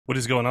What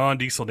is going on,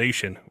 Diesel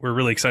Nation? We're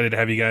really excited to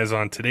have you guys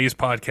on today's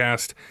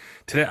podcast.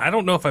 Today, I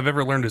don't know if I've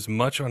ever learned as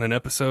much on an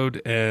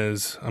episode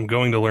as I'm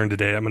going to learn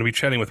today. I'm going to be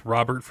chatting with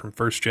Robert from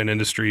First Gen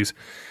Industries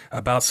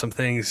about some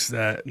things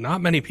that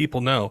not many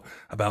people know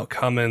about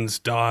Cummins,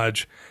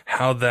 Dodge,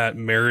 how that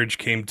marriage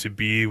came to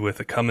be with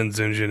a Cummins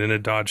engine in a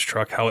Dodge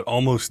truck, how it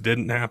almost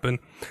didn't happen,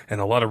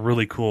 and a lot of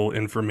really cool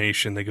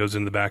information that goes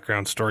into the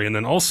background story. And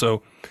then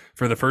also,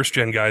 for the first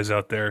gen guys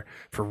out there,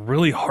 for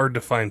really hard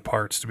to find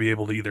parts to be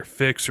able to either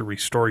fix or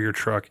restore your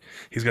truck,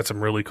 he's got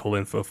some really cool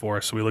info for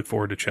us. So we look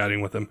forward to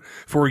chatting with him.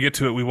 Before we get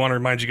to it, we want to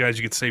remind you guys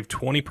you can save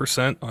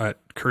 20% at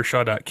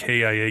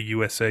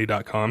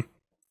kershaw.kiausa.com.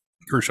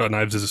 Kershaw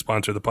Knives is a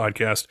sponsor of the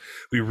podcast.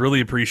 We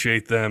really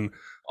appreciate them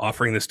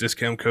offering this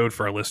discount code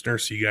for our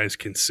listeners so you guys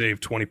can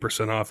save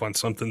 20% off on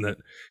something that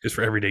is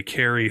for everyday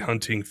carry,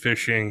 hunting,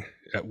 fishing,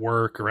 at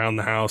work, around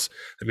the house.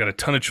 They've got a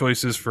ton of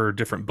choices for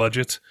different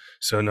budgets.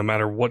 So no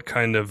matter what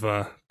kind of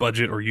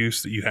budget or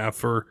use that you have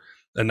for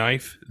a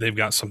knife, they've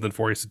got something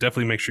for you. So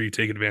definitely make sure you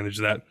take advantage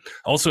of that.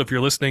 Also, if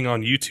you're listening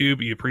on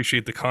YouTube, you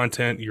appreciate the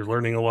content, you're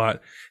learning a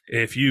lot.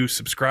 If you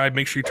subscribe,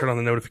 make sure you turn on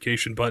the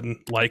notification button,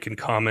 like and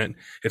comment.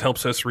 It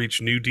helps us reach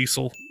new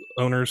diesel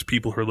owners,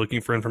 people who are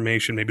looking for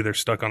information. Maybe they're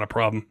stuck on a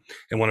problem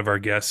and one of our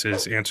guests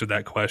has answered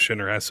that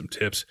question or has some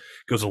tips.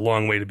 It goes a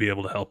long way to be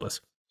able to help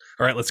us.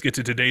 All right, let's get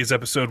to today's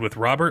episode with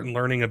Robert and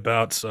learning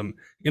about some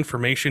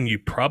information you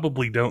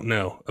probably don't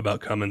know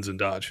about Cummins and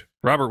Dodge.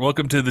 Robert,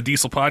 welcome to the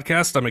Diesel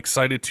Podcast. I'm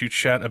excited to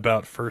chat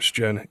about first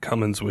gen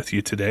Cummins with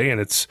you today,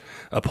 and it's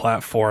a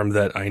platform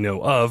that I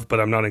know of, but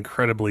I'm not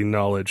incredibly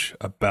knowledge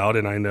about,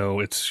 and I know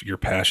it's your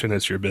passion,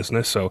 it's your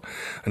business, so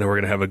I know we're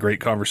going to have a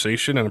great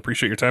conversation, and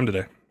appreciate your time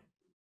today.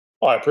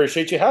 Well, I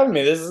appreciate you having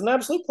me. This is an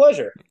absolute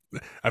pleasure.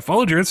 I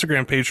followed your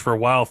Instagram page for a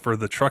while for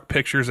the truck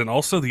pictures and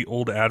also the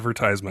old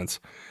advertisements,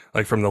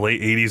 like from the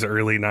late 80s,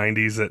 early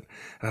 90s. And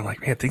I'm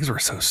like, man, things were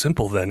so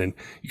simple then. And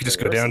you could just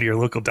go down to your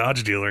local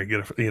Dodge dealer and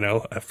get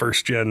a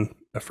first gen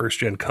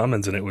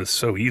Cummins, and it was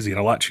so easy and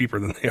a lot cheaper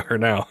than they are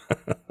now.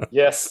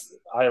 Yes,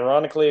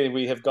 ironically,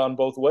 we have gone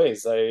both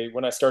ways.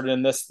 When I started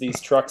in this, these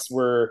trucks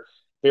were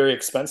very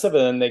expensive,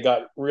 and then they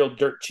got real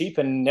dirt cheap,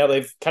 and now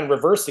they've kind of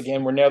reversed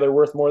again, where now they're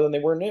worth more than they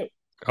were new.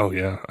 Oh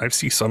yeah, I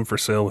see some for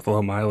sale with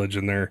low mileage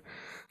in their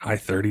high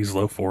 30s,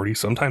 low 40s,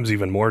 sometimes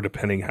even more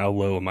depending how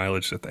low a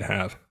mileage that they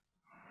have.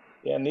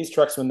 Yeah, and these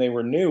trucks, when they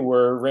were new,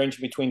 were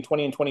ranging between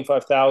 20 and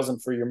 25,000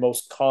 for your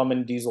most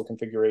common diesel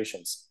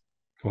configurations.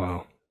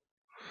 Wow.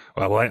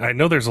 Well, I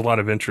know there's a lot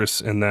of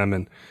interest in them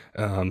and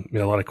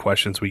a lot of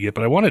questions we get,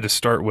 but I wanted to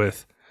start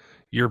with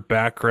your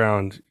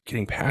background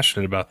getting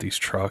passionate about these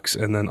trucks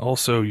and then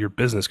also your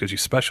business because you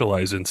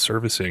specialize in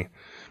servicing,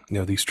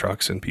 these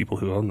trucks and people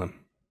who own them.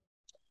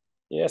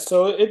 Yeah,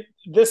 so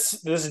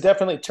this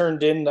definitely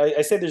turned in.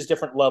 I say there's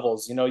different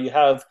levels. You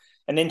have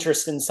an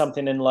interest in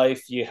something in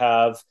life, you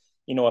have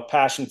a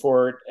passion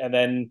for it, and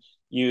then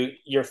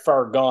you're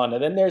far gone.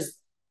 And then there's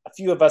a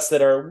few of us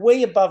that are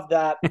way above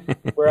that,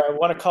 where I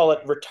want to call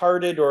it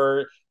retarded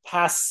or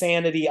past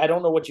sanity. I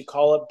don't know what you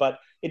call it, but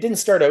it didn't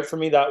start out for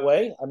me that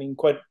way. I mean,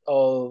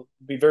 I'll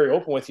be very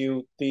open with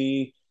you.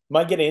 The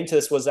My getting into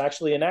this was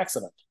actually an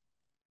accident.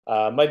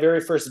 My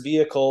very first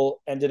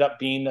vehicle ended up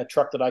being a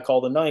truck that I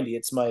call the 90.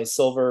 It's my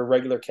silver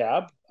regular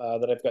cab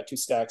that I've got two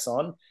stacks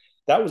on.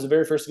 That was the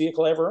very first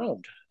vehicle I ever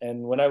owned.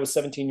 And when I was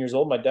 17 years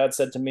old, my dad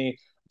said to me,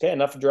 okay,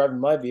 enough of driving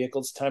my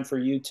vehicle. It's time for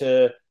you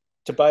to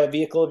buy a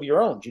vehicle of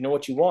your own. Do you know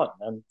what you want?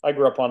 And I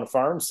grew up on a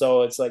farm,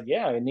 so it's like,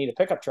 yeah, I need a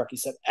pickup truck. He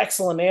said,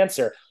 excellent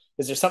answer.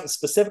 Is there something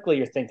specifically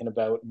you're thinking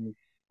about? And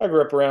I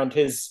grew up around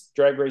his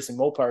drag racing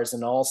Mopars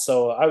and all,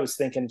 so I was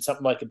thinking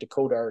something like a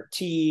Dakota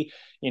RT,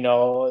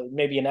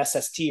 maybe an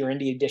SST or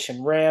Indy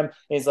Edition Ram. And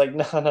he's like,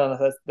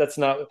 no, that's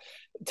not.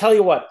 Tell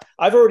you what,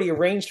 I've already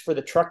arranged for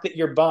the truck that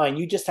you're buying.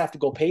 You just have to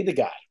go pay the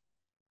guy.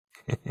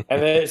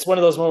 And then it's one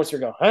of those moments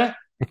you're going, huh?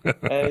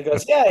 And he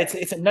goes, yeah, it's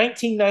a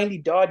 1990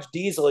 Dodge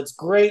diesel. It's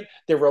great.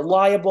 They're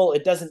reliable.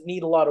 It doesn't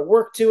need a lot of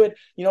work to it.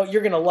 You're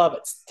going to love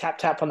it. Tap,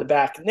 tap on the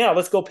back. Now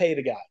let's go pay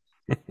the guy.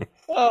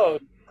 Oh,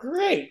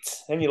 great.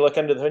 And you look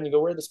under the hood and you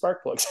go, where are the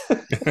spark plugs?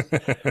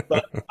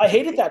 But I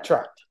hated that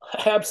truck.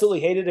 I absolutely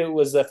hated it. It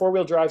was a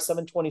four-wheel drive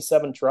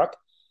 727 truck.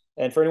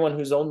 And for anyone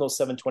who's owned those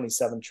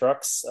 727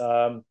 trucks,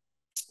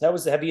 that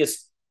was the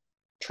heaviest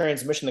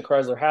transmission the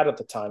Chrysler had at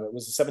the time. It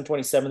was a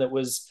 727 that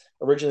was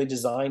originally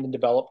designed and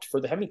developed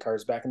for the Hemi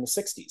cars back in the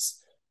 60s.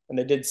 And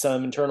they did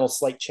some internal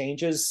slight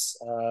changes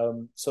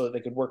so that they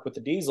could work with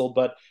the diesel,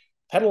 but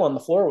pedal on the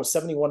floor was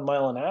 71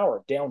 mile an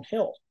hour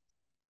downhill.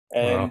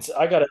 Wow. And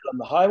I got it on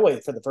the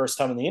highway for the first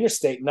time on the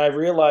interstate, and I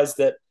realized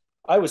that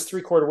I was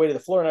three-quarter way to the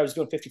floor and I was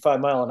doing 55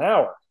 mile an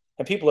hour.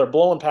 And people are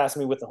blowing past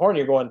me with the horn.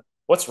 You're going,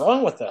 what's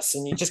wrong with us?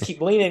 And you just keep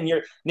leaning.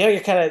 You're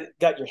kind of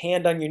got your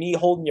hand on your knee,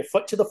 holding your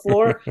foot to the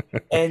floor,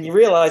 and you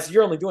realize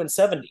you're only doing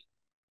 70.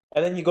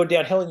 And then you go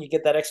downhill and you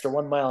get that extra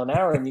 1 mile an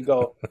hour, and you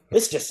go,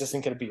 this just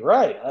isn't going to be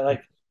right.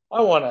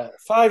 I want a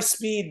 5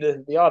 speed.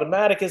 The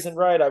automatic isn't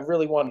right. I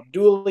really want a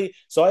dually.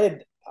 So I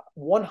had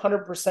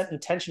 100%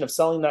 intention of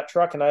selling that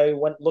truck, and I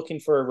went looking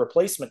for a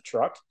replacement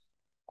truck.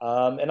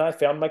 And I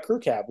found my crew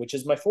cab, which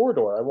is my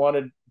 4-door. I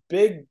wanted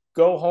big,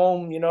 go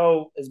home,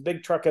 as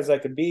big truck as I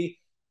could be.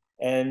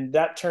 And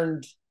that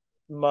turned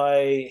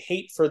my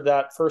hate for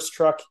that first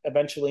truck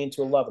eventually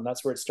into a love. And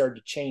that's where it started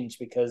to change,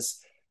 because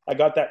I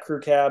got that crew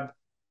cab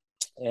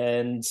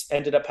and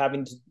ended up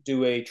having to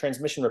do a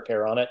transmission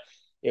repair on it.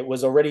 It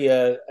was already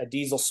a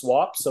diesel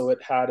swap, so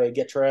it had a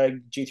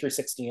Getrag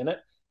G360 in it,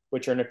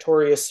 which are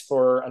notorious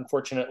for,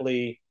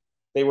 unfortunately,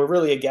 they were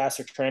really a gas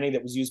or tranny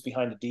that was used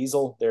behind a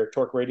diesel. Their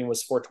torque rating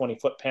was 420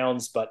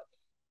 foot-pounds, but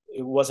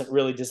it wasn't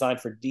really designed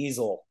for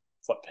diesel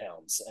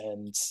foot-pounds.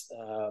 And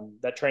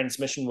that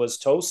transmission was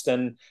toast,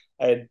 and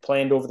I had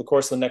planned over the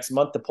course of the next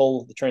month to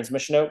pull the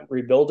transmission out,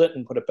 rebuild it,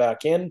 and put it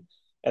back in,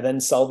 and then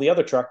sell the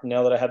other truck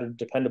now that I had a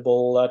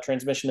dependable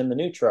transmission in the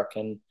new truck.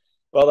 And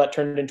well, that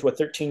turned into a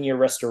 13-year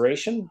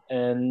restoration.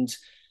 And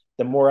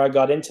the more I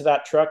got into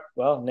that truck,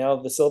 well, now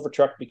the silver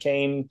truck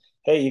became,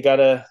 hey, you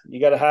gotta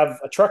have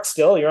a truck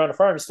still. You're on a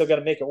farm, you still got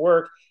to make it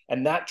work.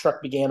 And that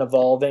truck began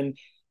evolving,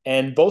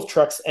 and both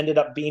trucks ended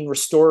up being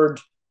restored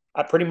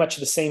at pretty much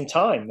the same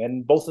time.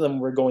 And both of them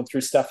were going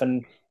through stuff,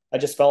 and I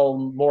just fell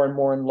more and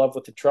more in love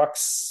with the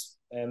trucks.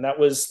 And that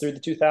was through the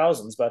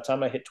 2000s. By the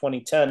time I hit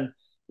 2010,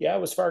 yeah, I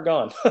was far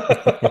gone.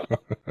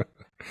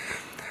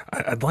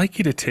 I'd like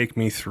you to take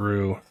me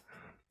through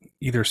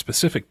either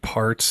specific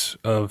parts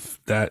of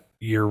that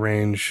year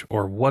range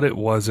or what it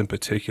was in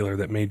particular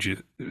that made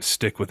you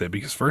stick with it.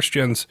 Because first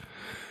gens,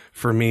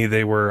 for me,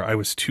 I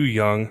was too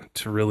young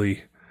to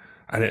really,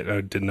 I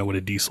didn't know what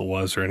a diesel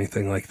was or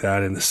anything like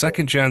that. And the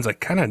second gens,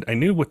 I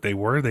knew what they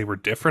were. They were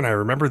different. I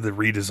remember the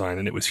redesign,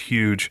 and it was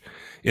huge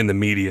in the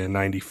media in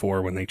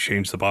 '94 when they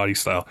changed the body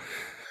style.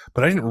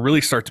 But I didn't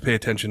really start to pay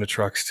attention to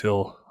trucks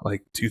till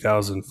like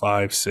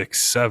 2005,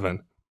 6,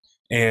 7.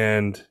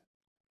 And,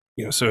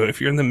 so if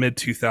you're in the mid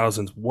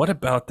 2000s, what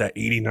about that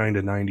 89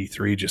 to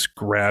 93 just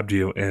grabbed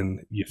you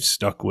and you've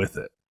stuck with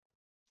it?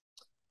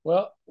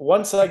 Well,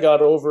 once I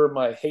got over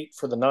my hate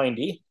for the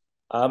 90,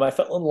 I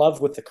fell in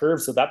love with the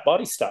curves of that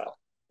body style.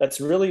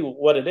 That's really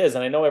what it is.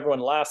 And I know everyone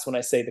laughs when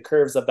I say the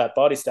curves of that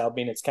body style,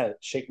 being it's kind of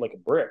shaped like a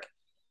brick.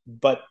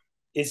 But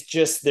it's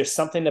just, there's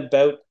something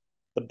about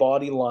the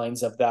body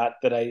lines of that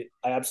I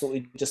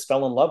absolutely just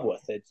fell in love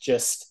with. It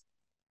just,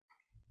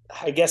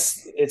 I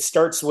guess it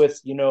starts with,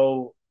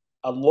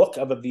 a look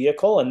of a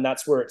vehicle, and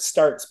that's where it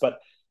starts. But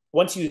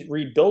once you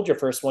rebuild your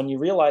first one, you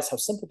realize how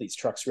simple these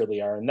trucks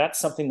really are. And that's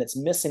something that's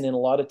missing in a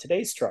lot of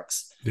today's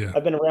trucks. Yeah.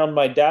 I've been around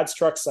my dad's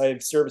trucks.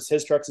 I've serviced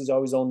his trucks. He's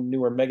always owned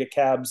newer mega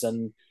cabs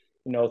and,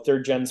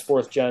 third gens,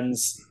 fourth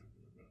gens.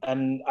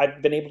 And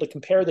I've been able to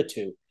compare the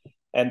two.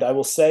 And I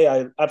will say,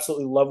 I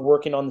absolutely love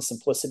working on the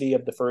simplicity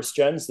of the first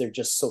gens. They're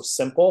just so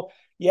simple.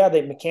 Yeah,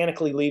 they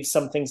mechanically leave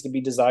some things to be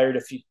desired.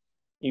 If you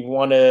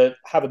want to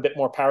have a bit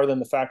more power than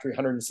the factory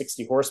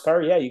 160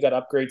 horsepower, yeah, you got to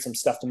upgrade some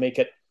stuff to make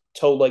it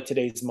tow like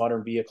today's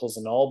modern vehicles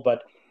and all,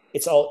 but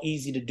it's all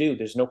easy to do.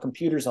 There's no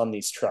computers on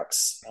these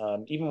trucks.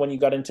 Even when you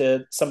got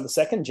into some of the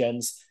second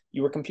gens,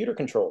 you were computer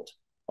controlled.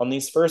 On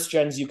these first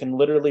gens, you can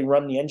literally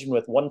run the engine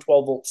with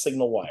 112-volt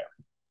signal wire.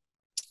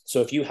 So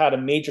if you had a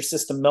major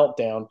system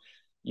meltdown,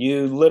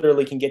 you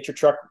literally can get your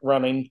truck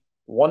running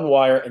one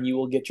wire and you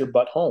will get your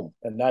butt home.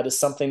 And that is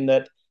something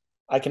that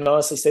I can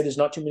honestly say there's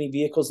not too many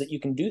vehicles that you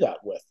can do that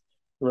with.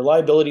 The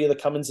reliability of the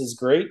Cummins is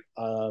great.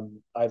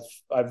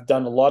 I've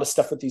done a lot of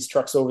stuff with these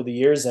trucks over the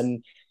years,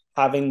 and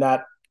having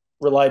that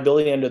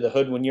reliability under the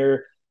hood when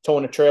you're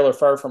towing a trailer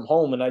far from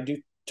home, and I do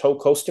tow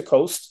coast to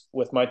coast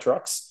with my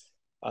trucks,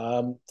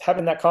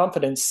 having that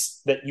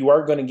confidence that you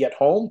are going to get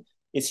home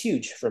is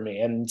huge for me.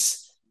 And,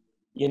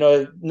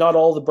 not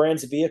all the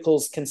brands of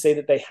vehicles can say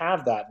that they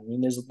have that. I mean,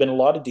 there's been a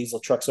lot of diesel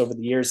trucks over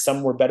the years.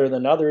 Some were better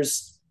than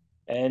others.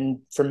 And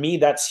for me,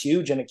 that's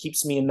huge. And it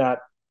keeps me in that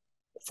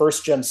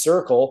first gen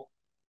circle.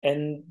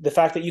 And the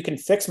fact that you can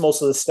fix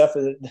most of the stuff,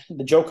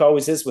 the joke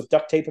always is with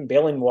duct tape and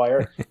baling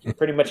wire, you can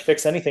pretty much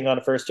fix anything on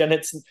a first gen.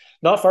 It's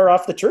not far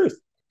off the truth.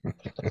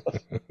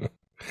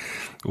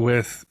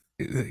 With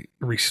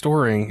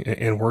restoring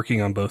and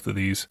working on both of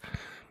these,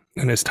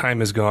 and as time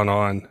has gone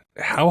on,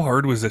 how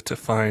hard was it to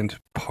find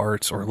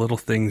parts or little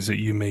things that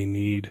you may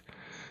need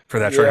for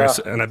that truck?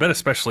 And I bet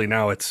especially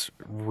now it's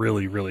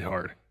really, really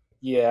hard.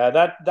 Yeah,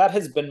 that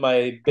has been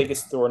my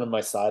biggest thorn in my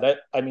side.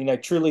 I mean, I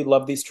truly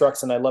love these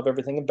trucks and I love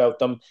everything about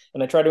them,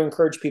 and I try to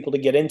encourage people to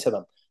get into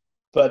them.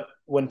 But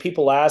when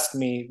people ask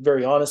me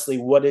very honestly,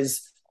 what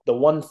is the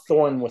one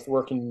thorn with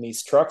working in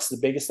these trucks, the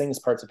biggest thing is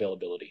parts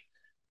availability.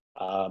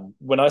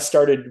 When I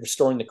started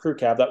restoring the crew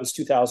cab, that was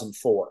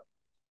 2004.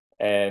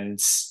 And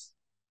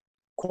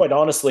quite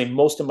honestly,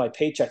 most of my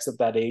paychecks at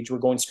that age were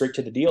going straight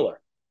to the dealer.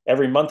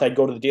 Every month I'd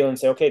go to the dealer and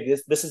say, okay,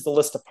 this is the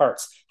list of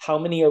parts. How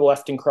many are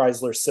left in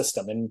Chrysler's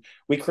system? And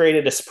we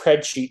created a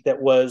spreadsheet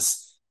that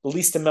was the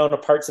least amount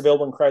of parts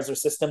available in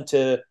Chrysler's system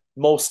to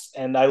most.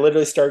 And I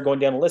literally started going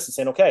down the list and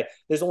saying, okay,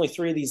 there's only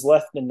 3 of these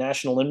left in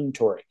national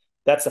inventory.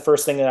 That's the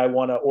first thing that I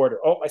want to order.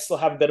 Oh, I still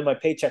have a bit of my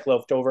paycheck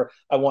left over.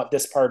 I want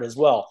this part as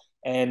well.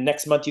 And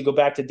next month you go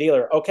back to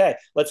dealer. Okay,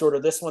 let's order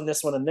this one,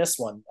 and this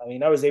one. I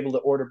mean, I was able to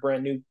order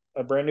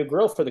a brand new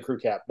grill for the crew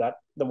cab. That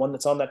the one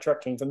that's on that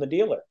truck came from the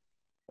dealer.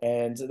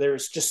 And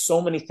there's just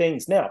so many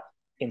things. Now,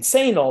 in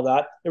saying all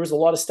that, there was a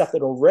lot of stuff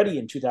that already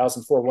in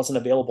 2004 wasn't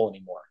available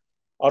anymore.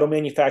 Auto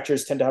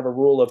manufacturers tend to have a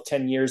rule of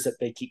 10 years that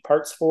they keep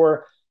parts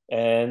for,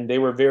 and they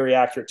were very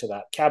accurate to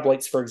that. Cab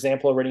lights, for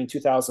example, already in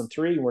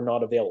 2003 were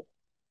not available.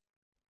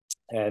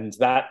 And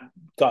that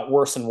got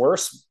worse and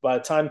worse. By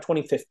the time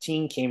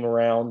 2015 came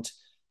around,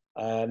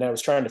 and I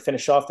was trying to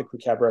finish off the crew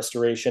cab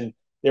restoration,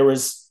 there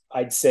was,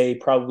 I'd say,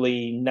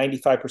 probably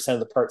 95% of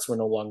the parts were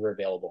no longer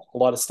available. A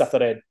lot of stuff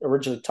that I had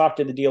originally talked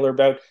to the dealer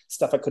about,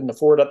 stuff I couldn't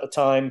afford at the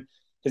time,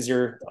 because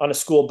you're on a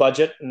school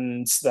budget,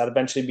 and that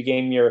eventually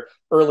became your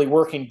early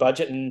working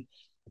budget. And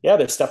yeah,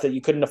 there's stuff that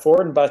you couldn't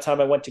afford. And by the time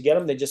I went to get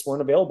them, they just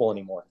weren't available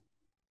anymore.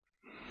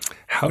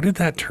 How did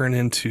that turn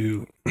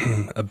into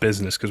a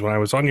business? Because when I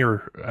was on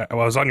your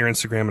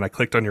Instagram and I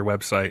clicked on your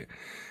website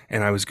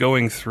and I was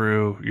going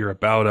through your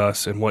About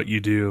Us and what you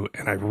do,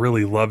 and I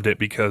really loved it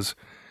because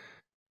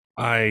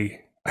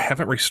I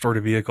haven't restored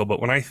a vehicle, but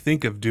when I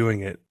think of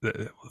doing it,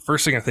 the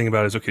first thing I think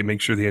about is, okay,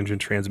 make sure the engine,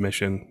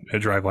 transmission,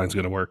 and driveline is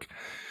going to work.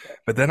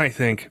 But then I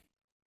think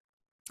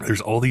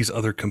there's all these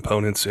other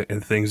components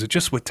and things that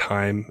just with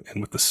time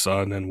and with the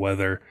sun and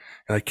weather,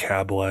 and like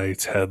cab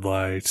lights,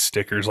 headlights,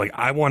 stickers, like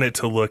I want it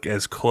to look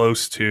as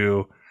close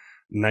to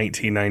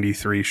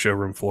 1993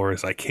 showroom floor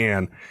as I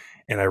can.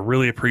 And I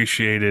really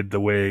appreciated the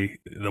way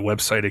the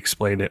website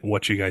explained it and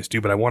what you guys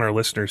do. But I want our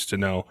listeners to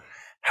know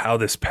how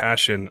this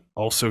passion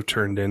also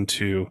turned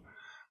into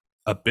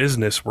a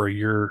business where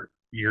you're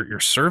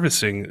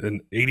servicing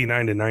an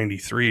 89 to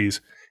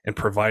 93s and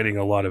providing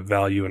a lot of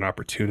value and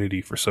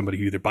opportunity for somebody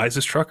who either buys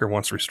this truck or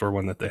wants to restore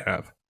one that they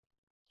have.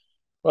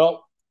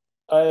 Well,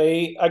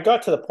 I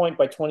got to the point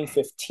by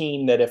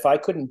 2015 that if I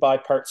couldn't buy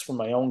parts for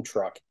my own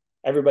truck,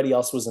 everybody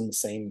else was in the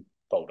same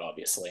boat,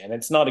 obviously. And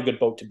it's not a good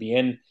boat to be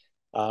in.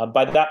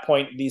 By that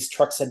point, these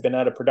trucks had been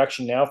out of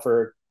production now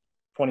for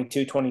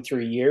 22,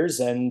 23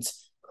 years, and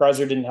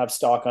Chrysler didn't have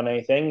stock on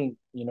anything.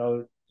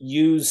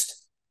 Used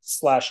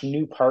 /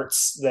 new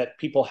parts that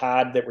people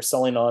had that were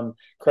selling on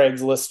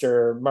Craigslist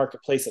or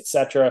Marketplace,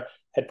 etc.,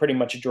 had pretty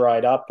much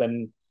dried up.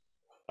 And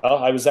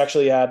I was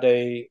actually at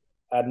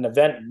an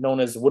event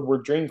known as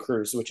Woodward Dream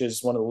Cruise, which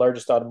is one of the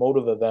largest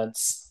automotive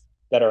events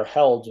that are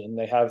held, and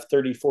they have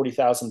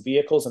 40,000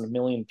 vehicles and 1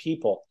 million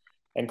people.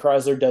 And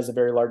Chrysler does a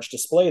very large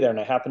display there. And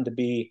I happened to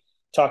be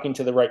talking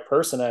to the right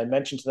person. I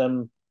mentioned to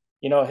them,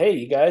 hey,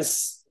 you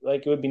guys,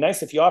 like, it would be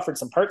nice if you offered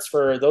some parts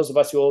for those of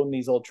us who own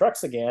these old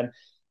trucks again.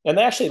 And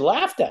they actually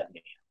laughed at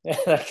me. And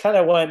I kind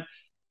of went,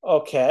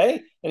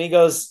 okay. And he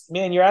goes,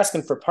 man, you're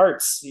asking for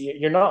parts.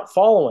 You're not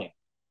following.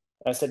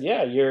 And I said,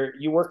 yeah,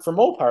 you work for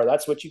Mopar.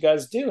 That's what you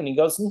guys do. And he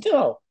goes,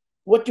 no,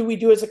 what do we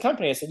do as a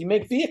company? I said, you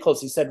make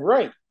vehicles. He said,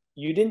 right.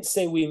 You didn't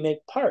say we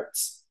make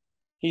parts.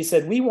 He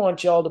said, we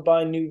want y'all to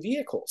buy new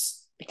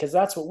vehicles because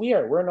that's what we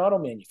are. We're an auto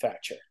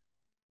manufacturer.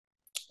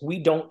 We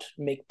don't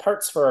make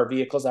parts for our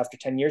vehicles after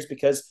 10 years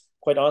because,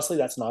 quite honestly,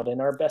 that's not in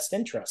our best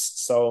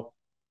interest. So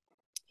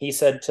he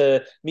said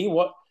to me,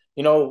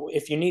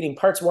 if you're needing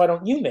parts, why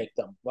don't you make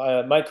them?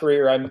 My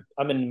career,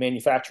 I'm in the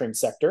manufacturing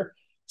sector.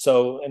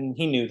 So, and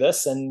he knew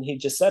this, and he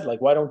just said,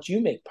 like, why don't you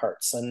make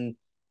parts? And I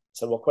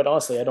said, well, quite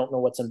honestly, I don't know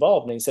what's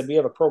involved. And he said, we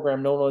have a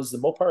program known as the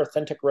Mopar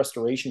Authentic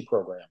Restoration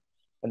Program.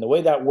 And the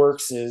way that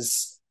works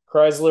is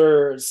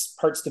Chrysler's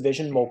parts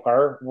division,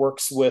 Mopar,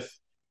 works with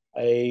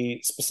a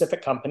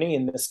specific company.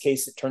 In this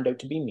case, it turned out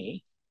to be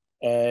me.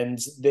 And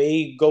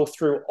they go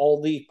through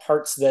all the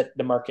parts that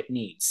the market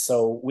needs.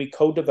 So we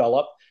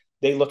co-develop.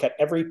 They look at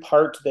every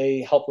part.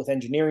 They help with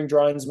engineering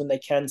drawings when they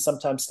can.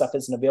 Sometimes stuff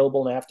isn't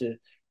available and I have to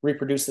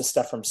reproduce the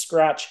stuff from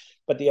scratch.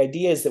 But the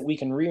idea is that we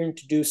can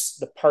reintroduce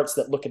the parts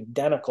that look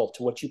identical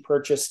to what you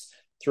purchased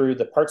through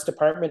the parts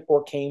department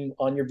or came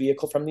on your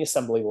vehicle from the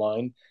assembly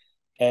line.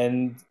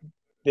 And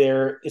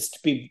there is to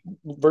be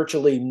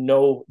virtually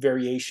no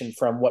variation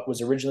from what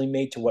was originally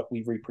made to what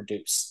we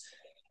reproduce.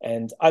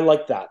 And I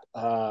like that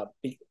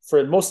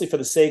mostly for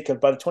the sake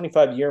of, by the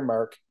 25-year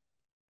mark,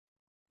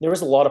 there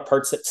was a lot of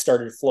parts that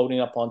started floating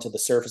up onto the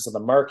surface of the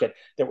market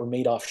that were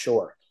made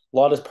offshore. A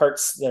lot of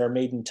parts that are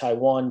made in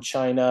Taiwan,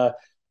 China.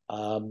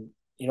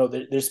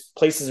 There's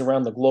places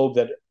around the globe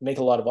that make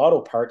a lot of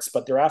auto parts,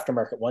 but they're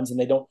aftermarket ones, and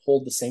they don't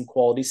hold the same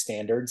quality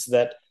standards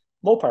that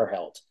Mopar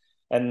held.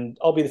 And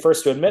I'll be the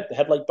first to admit, the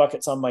headlight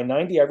buckets on my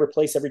 90 I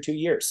replace every 2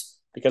 years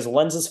because the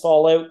lenses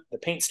fall out, the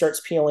paint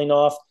starts peeling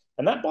off,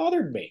 and that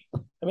bothered me.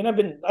 I mean,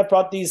 I've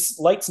brought these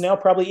lights now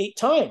probably 8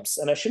 times,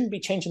 and I shouldn't be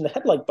changing the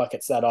headlight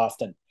buckets that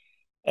often.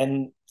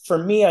 And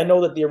for me, I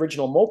know that the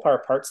original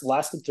Mopar parts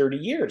lasted 30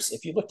 years.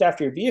 If you looked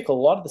after your vehicle,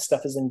 a lot of the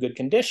stuff is in good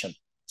condition.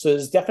 So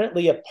there's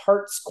definitely a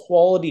parts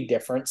quality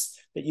difference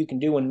that you can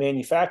do in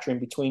manufacturing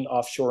between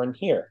offshore and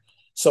here.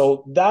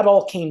 So that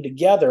all came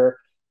together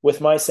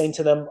with my saying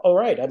to them, all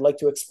right, I'd like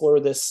to explore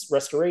this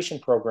restoration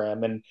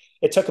program. And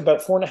it took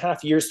about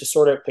 4.5 years to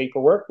sort out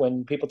paperwork.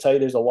 When people tell you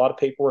there's a lot of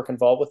paperwork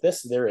involved with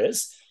this, there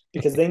is,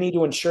 because they need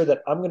to ensure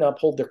that I'm going to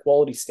uphold their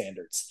quality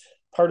standards.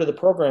 part of the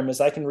program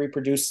is I can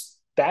reproduce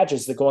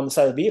badges that go on the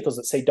side of the vehicles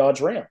that say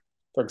Dodge Ram,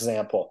 for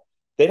example.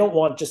 They don't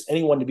want just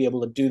anyone to be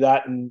able to do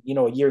that. And,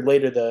 a year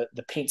later,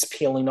 the paint's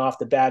peeling off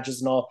the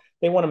badges and all.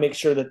 They want to make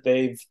sure that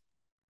they've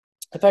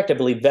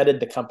effectively vetted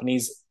the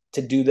companies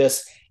to do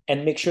this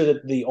and make sure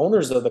that the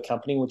owners of the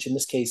company, which in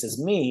this case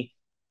is me,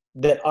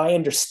 that I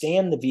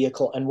understand the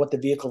vehicle and what the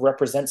vehicle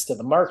represents to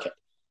the market.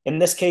 In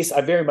this case,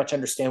 I very much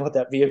understand what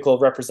that vehicle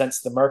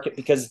represents to the market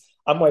because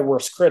I'm my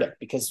worst critic.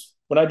 Because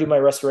when I do my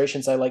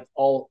restorations, I like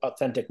all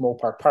authentic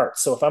Mopar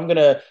parts. So if I'm going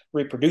to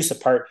reproduce a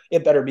part,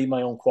 it better be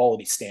my own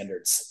quality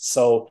standards.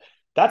 So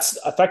that's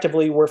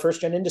effectively where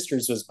First Gen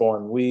Industries was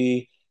born.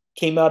 We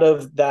came out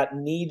of that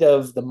need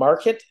of the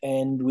market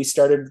and we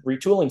started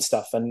retooling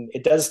stuff. And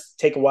it does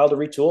take a while to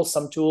retool.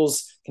 Some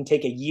tools can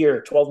take a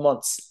year, 12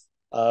 months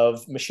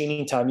of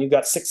machining time. You've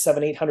got 600,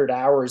 700, 800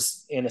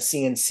 hours in a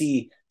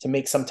CNC to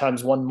make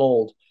sometimes one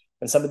mold.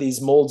 And some of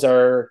these molds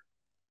are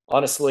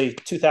honestly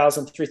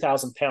 2,000,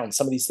 3,000 pounds.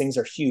 Some of these things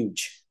are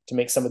huge to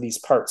make some of these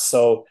parts.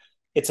 So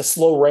it's a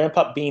slow ramp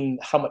up being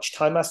how much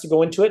time has to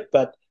go into it,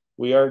 but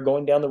we are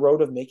going down the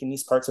road of making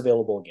these parts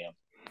available again.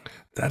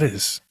 That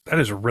is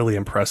really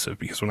impressive,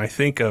 because when I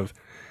think of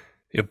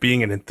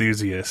being an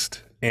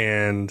enthusiast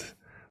and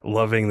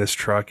loving this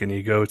truck, and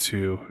you go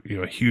to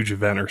a huge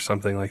event or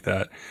something like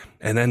that,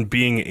 and then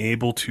being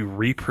able to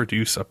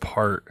reproduce a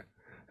part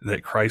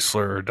that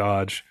Chrysler or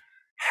Dodge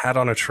had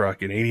on a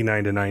truck in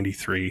 89 to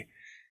 93,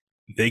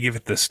 they give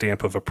it the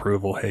stamp of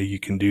approval. Hey, you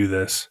can do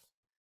this.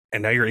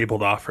 And now you're able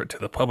to offer it to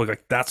the public.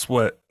 Like that's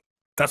what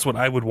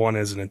I would want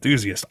as an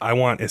enthusiast. I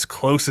want as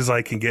close as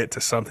I can get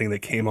to something that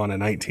came on a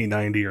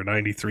 1990 or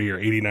 93 or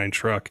 89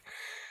 truck.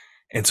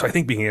 And so I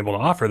think being able to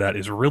offer that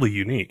is really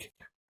unique.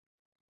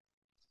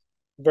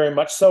 Very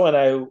much so. And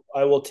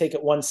I will take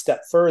it one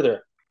step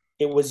further.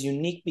 It was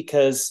unique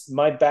because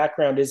my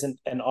background isn't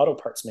an auto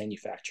parts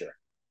manufacturer.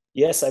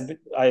 Yes,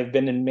 I've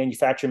been in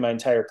manufacturing my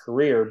entire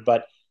career,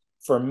 but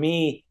for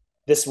me,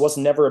 this was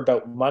never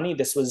about money.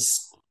 This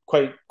was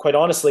quite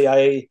honestly,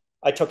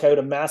 I took out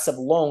a massive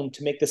loan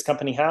to make this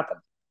company happen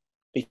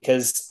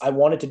because I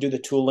wanted to do the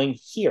tooling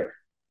here.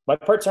 My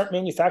parts aren't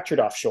manufactured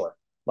offshore.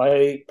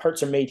 My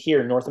parts are made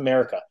here in North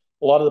America.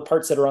 A lot of the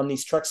parts that are on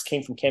these trucks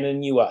came from Canada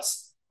and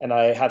US. And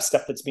I have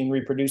stuff that's being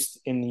reproduced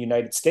in the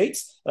United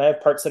States. And I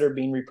have parts that are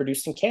being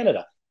reproduced in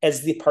Canada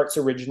as the parts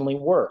originally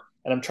were.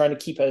 And I'm trying to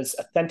keep as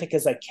authentic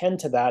as I can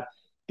to that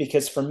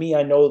because for me,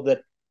 I know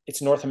that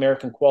it's North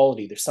American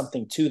quality. There's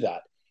something to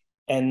that.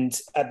 And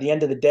at the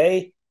end of the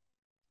day,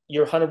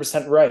 you're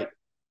 100% right.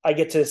 I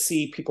get to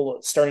see people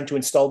starting to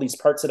install these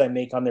parts that I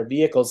make on their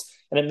vehicles,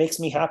 and it makes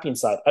me happy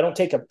inside. I don't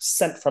take a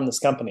cent from this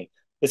company.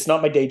 It's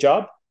not my day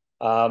job.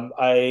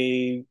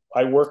 I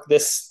work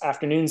this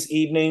afternoons,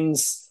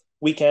 evenings,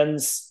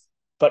 weekends,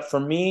 but for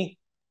me,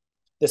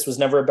 this was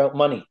never about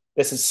money.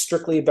 This is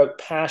strictly about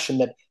passion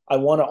that I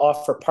want to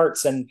offer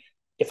parts. And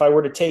if I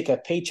were to take a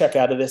paycheck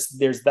out of this,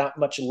 there's that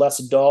much less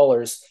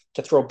dollars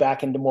to throw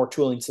back into more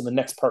tooling so the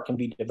next part can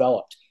be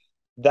developed.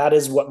 That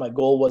is what my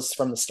goal was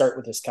from the start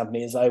with this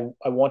company is I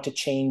want to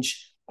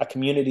change a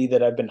community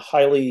that I've been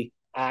highly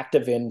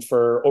active in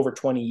for over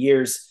 20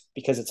 years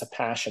because it's a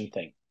passion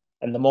thing.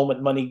 And the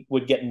moment money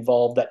would get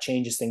involved, that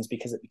changes things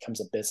because it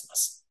becomes a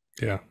business.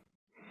 Yeah.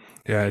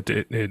 Yeah,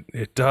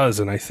 it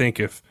does. And I think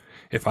if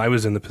I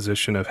was in the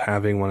position of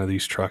having one of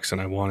these trucks and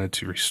I wanted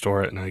to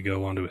restore it and I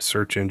go onto a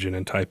search engine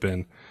and type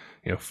in,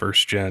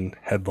 first gen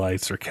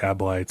headlights or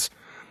cab lights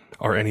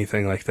or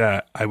anything like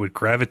that, I would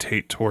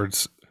gravitate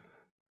towards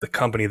the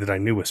company that I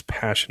knew was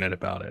passionate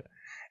about it.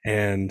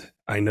 And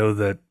I know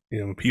that,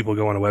 when people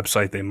go on a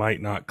website, they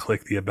might not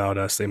click the About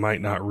Us, they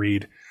might not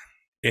read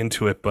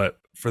into it. But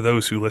for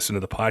those who listen to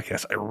the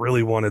podcast, I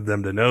really wanted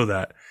them to know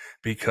that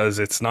because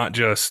it's not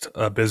just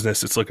a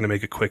business that's looking to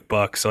make a quick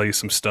buck, sell you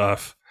some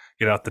stuff,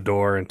 get out the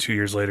door, and 2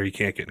 years later, you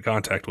can't get in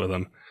contact with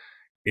them.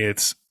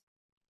 It's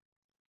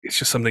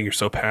just something you're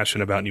so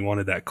passionate about and you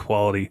wanted that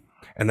quality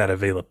and that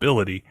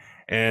availability.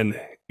 And,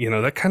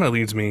 that kind of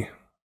leads me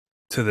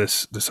to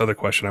this other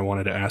question I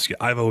wanted to ask you.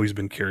 I've always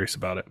been curious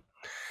about it.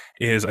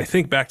 Is I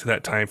think back to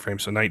that time frame,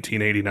 so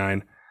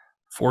 1989,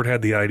 Ford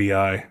had the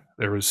IDI,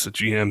 there was a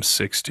GM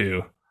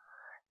 6.2,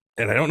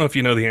 and I don't know if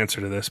you know the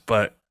answer to this,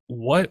 but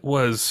what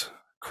was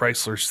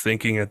Chrysler's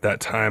thinking at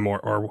that time,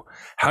 or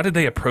how did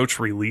they approach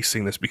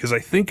releasing this? Because I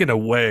think in a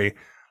way,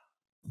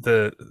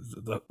 the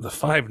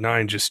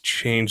 5.9 just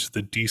changed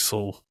the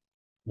diesel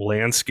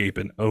landscape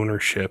and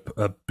ownership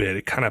a bit.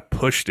 It kind of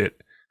pushed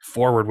it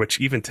forward, which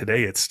even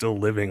today it's still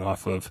living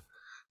off of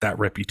that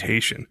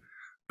reputation.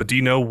 But do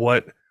you know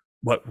what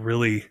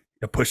really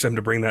pushed them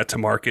to bring that to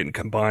market and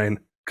combine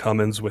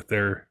Cummins with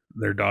their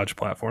Dodge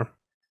platform?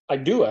 I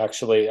do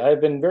actually.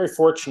 I've been very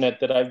fortunate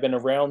that I've been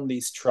around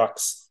these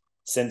trucks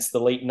since the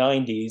late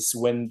 90s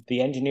when the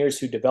engineers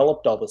who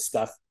developed all this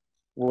stuff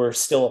were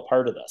still a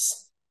part of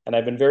this. And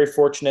I've been very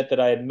fortunate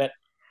that I had met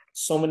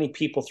so many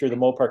people through the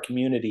Mopar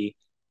community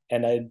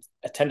and I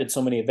attended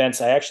so many events.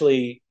 I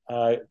actually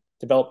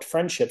developed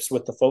friendships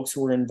with the folks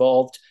who were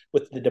involved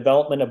with the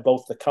development of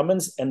both the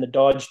Cummins and the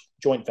Dodge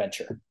joint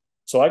venture.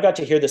 So I got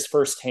to hear this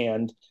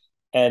firsthand.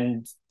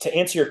 And to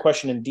answer your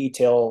question in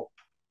detail,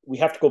 we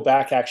have to go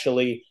back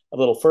actually a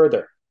little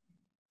further.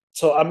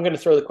 So I'm going to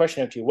throw the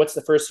question out to you. What's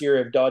the first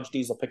year of Dodge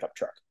diesel pickup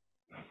truck?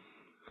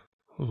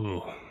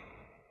 Ooh.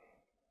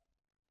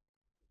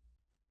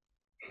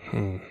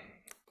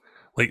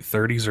 Late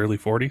 30s, early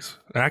 40s?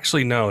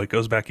 Actually, no, it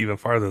goes back even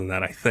farther than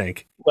that, I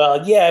think.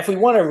 Well, yeah, if we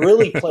want to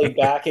really play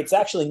back, it's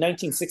actually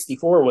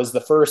 1964 was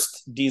the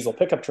first diesel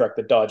pickup truck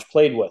that Dodge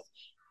played with,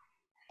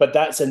 but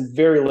that's in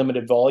very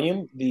limited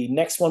volume. The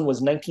next one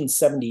was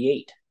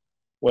 1978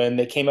 when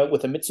they came out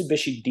with a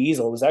Mitsubishi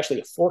diesel. It was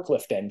actually a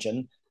forklift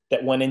engine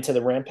that went into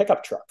the Ram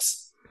pickup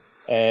trucks.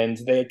 And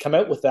they had come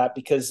out with that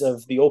because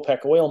of the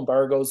OPEC oil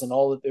embargoes and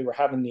all that they were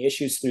having the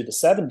issues through the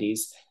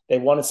 70s. They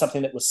wanted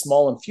something that was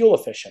small and fuel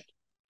efficient.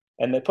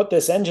 And they put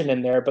this engine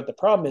in there, but the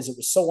problem is it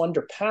was so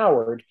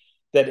underpowered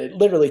that it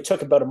literally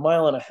took about a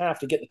mile and a half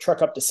to get the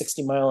truck up to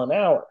 60 mile an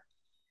hour.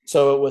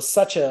 So it was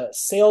such a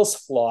sales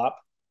flop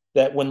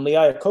that when Lee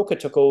Iacocca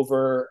took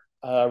over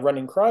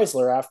running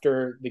Chrysler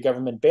after the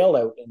government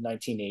bailout in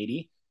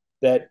 1980,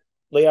 that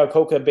Lee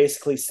Iacocca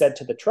basically said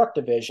to the truck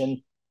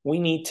division, we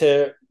need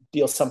to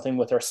deal something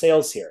with our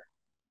sales here.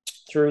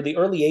 Through the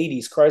early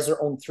 80s, Chrysler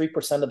owned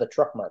 3% of the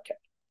truck market.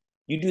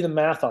 You do the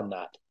math on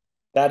that.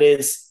 That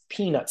is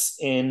peanuts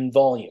in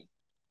volume.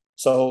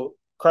 So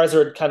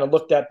Chrysler had kind of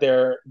looked at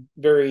their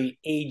very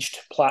aged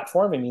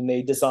platform. I mean,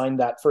 they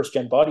designed that first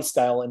gen body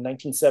style in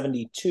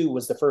 1972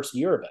 was the first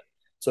year of it.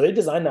 So they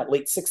designed that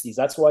late 60s.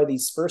 That's why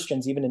these first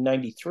gens, even in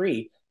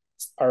 93,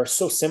 are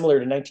so similar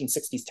to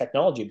 1960s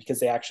technology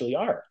because they actually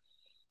are.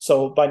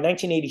 So by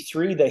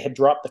 1983, they had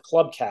dropped the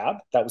club cab.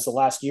 That was the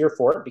last year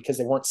for it because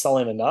they weren't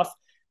selling enough.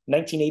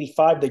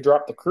 1985, they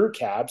dropped the crew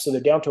cab. So they're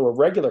down to a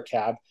regular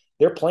cab.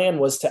 Their plan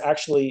was to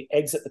actually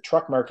exit the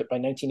truck market by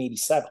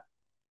 1987.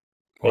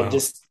 Wow.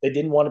 They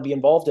didn't want to be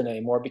involved in it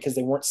anymore because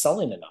they weren't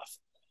selling enough.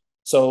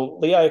 So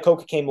Lee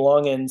Iacocca came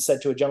along and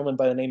said to a gentleman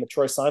by the name of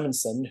Troy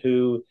Simonson,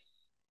 who,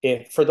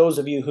 if for those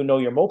of you who know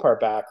your Mopar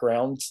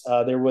background,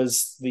 there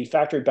was the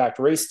factory-backed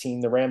race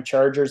team, the Ram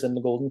Chargers and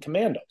the Golden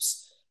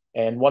Commandos.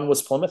 And one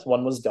was Plymouth,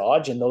 one was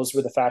Dodge, and those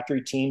were the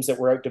factory teams that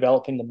were out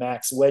developing the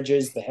Max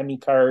wedges, the Hemi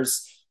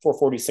cars,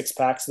 446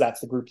 packs.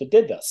 That's the group that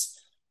did this.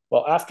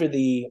 Well, after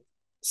the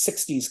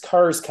 60s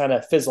cars kind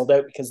of fizzled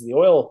out because of the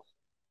oil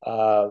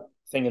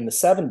thing in the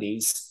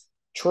 70s,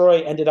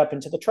 Troy ended up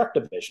into the truck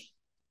division.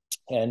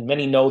 And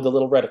many know the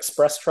Little Red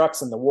Express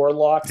trucks and the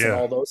Warlocks and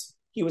all those.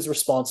 He was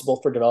responsible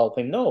for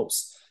developing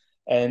those.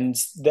 And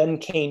then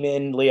came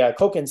in Lee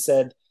Iacocca and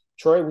said,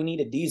 Troy, we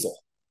need a diesel.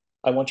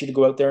 I want you to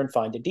go out there and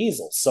find a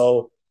diesel.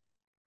 So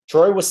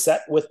Troy was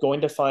set with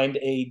going to find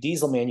a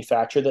diesel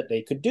manufacturer that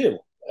they could do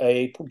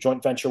a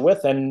joint venture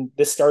with. And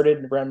this started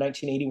around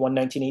 1981,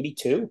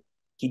 1982.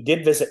 He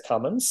did visit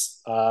Cummins.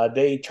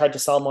 They tried to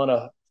sell him on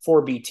a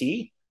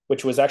 4BT,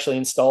 which was actually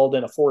installed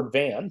in a Ford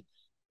van.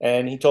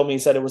 And he told me, he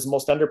said it was the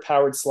most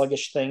underpowered,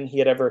 sluggish thing he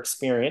had ever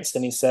experienced.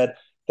 And he said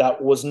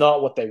that was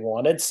not what they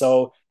wanted.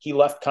 So he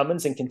left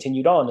Cummins and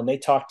continued on. And they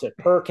talked to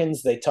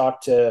Perkins, they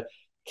talked to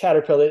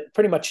Caterpillar,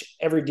 pretty much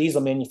every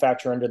diesel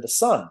manufacturer under the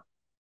sun.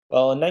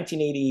 Well, in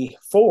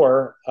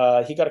 1984,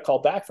 he got a call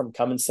back from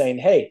Cummins saying,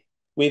 hey,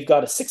 we've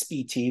got a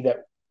 6BT that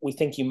we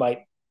think you might,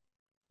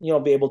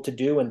 be able to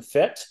do and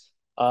fit.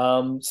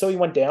 So he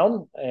went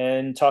down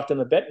and talked to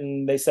them a bit,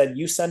 and they said,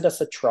 you send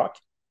us a truck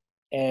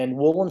and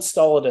we'll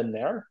install it in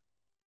there.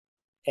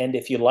 And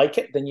if you like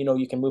it, then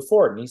you can move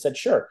forward. And he said,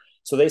 sure.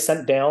 So they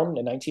sent down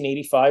a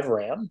 1985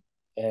 Ram,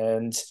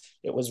 and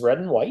it was red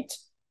and white,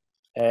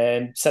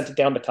 and sent it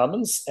down to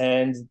Cummins,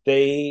 and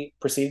they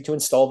proceeded to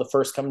install the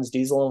first Cummins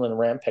diesel in a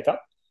Ram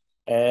pickup.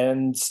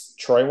 And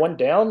Troy went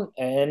down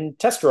and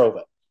test drove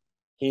it.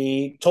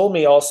 He told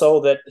me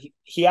also that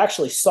he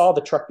actually saw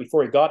the truck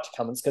before he got to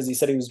Cummins, because he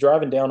said he was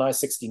driving down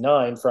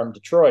I-69 from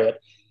Detroit,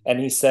 and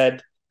he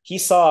said he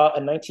saw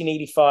a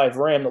 1985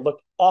 Ram that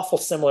looked awful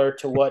similar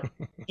to what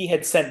he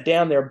had sent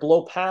down there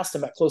blow past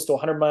him at close to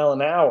 100 mile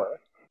an hour.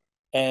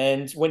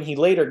 And when he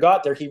later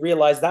got there, he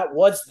realized that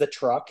was the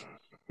truck.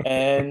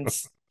 And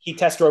he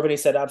test drove it, and he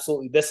said,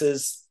 absolutely, this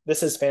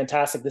is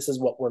fantastic. This is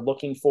what we're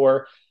looking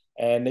for.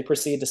 And they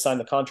proceeded to sign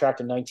the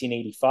contract in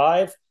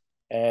 1985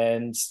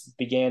 and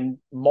began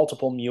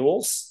multiple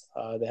mules.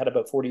 They had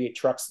about 48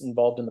 trucks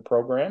involved in the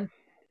program,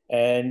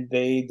 and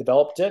they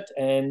developed it.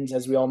 And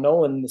as we all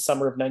know, in the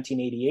summer of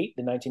 1988,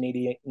 the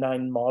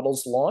 1989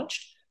 models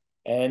launched,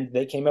 and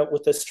they came out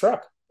with this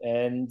truck.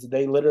 And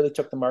they literally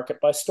took the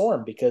market by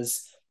storm,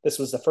 because this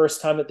was the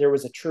first time that there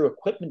was a true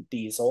equipment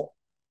diesel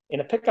in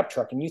a pickup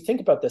truck. And you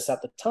think about this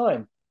at the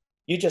time,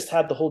 you just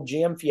had the whole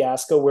GM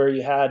fiasco where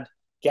you had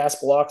gas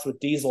blocks with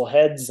diesel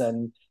heads,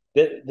 and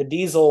the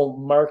diesel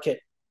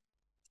market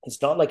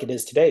is not like it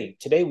is today.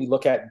 Today, we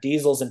look at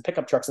diesels and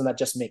pickup trucks, and that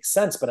just makes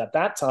sense. But at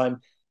that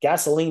time,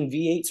 gasoline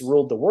V8s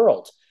ruled the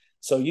world.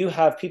 So you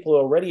have people who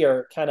already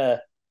are kind of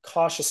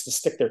cautious to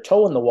stick their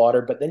toe in the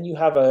water, but then you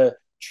have a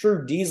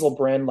true diesel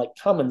brand like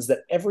Cummins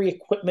that every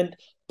equipment,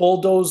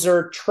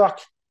 bulldozer,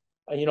 truck,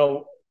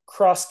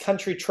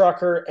 cross-country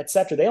trucker,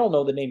 etc., they all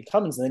know the name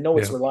Cummins, and they know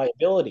its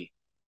reliability.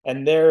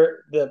 And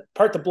the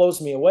part that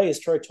blows me away is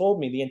Troy told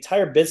me the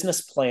entire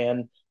business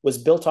plan was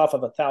built off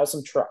of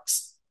 1,000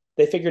 trucks.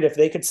 They figured if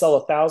they could sell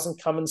 1,000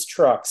 Cummins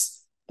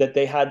trucks, that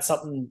they had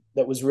something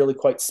that was really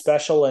quite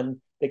special,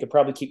 and they could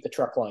probably keep the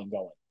truck line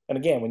going. And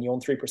again, when you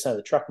own 3% of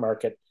the truck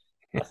market,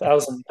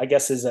 1,000, I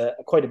guess, is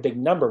quite a big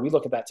number. We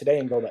look at that today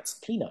and go, that's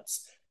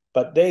peanuts.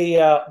 But they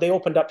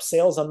opened up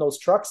sales on those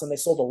trucks, and they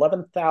sold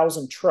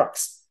 11,000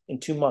 trucks in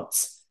 2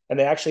 months. And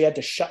they actually had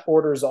to shut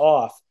orders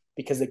off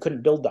because they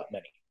couldn't build that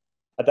many.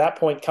 At that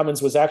point,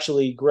 Cummins was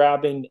actually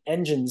grabbing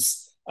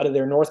engines out of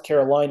their North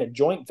Carolina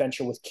joint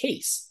venture with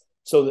Case.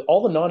 So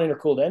all the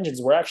non-intercooled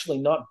engines were actually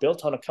not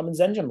built on a Cummins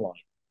engine line.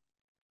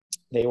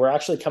 They were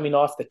actually coming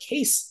off the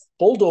Case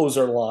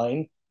bulldozer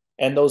line,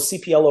 and those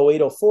CPL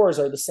 0804s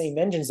are the same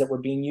engines that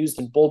were being used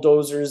in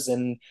bulldozers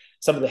and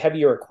some of the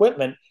heavier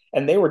equipment.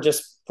 And they were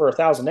just, for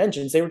 1,000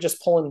 engines, they were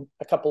just pulling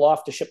a couple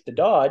off to ship to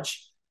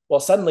Dodge. Well,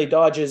 suddenly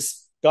Dodge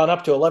has gone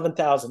up to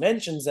 11,000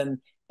 engines, and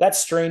that's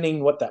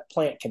straining what that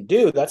plant can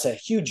do. That's a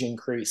huge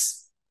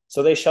increase.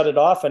 So they shut it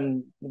off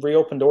and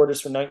reopened orders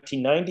for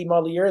 1990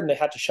 model year, and they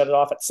had to shut it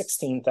off at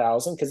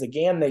 16,000 because,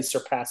 again, they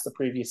surpassed the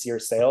previous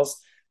year's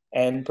sales.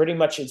 And pretty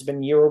much it's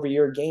been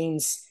year-over-year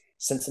gains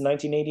since the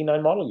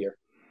 1989 model year.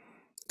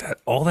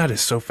 All that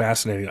is so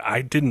fascinating.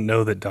 I didn't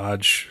know that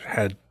Dodge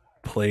had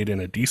played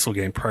in a diesel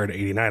game prior to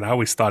 89. I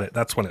always thought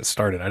that's when it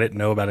started. I didn't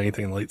know about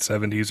anything in the late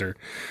 70s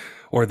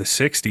or the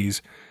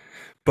 60s.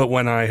 But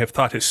when I have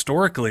thought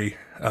historically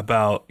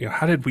about,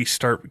 how did we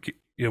start,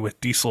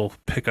 with diesel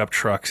pickup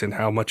trucks and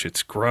how much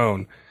it's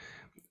grown,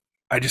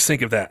 I just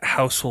think of that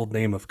household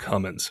name of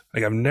Cummins.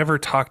 Like, I've never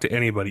talked to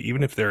anybody,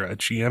 even if they're a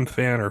GM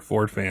fan or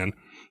Ford fan,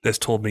 that's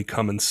told me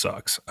Cummins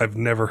sucks. I've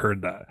never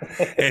heard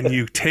that. And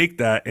you take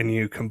that and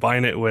you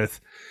combine it with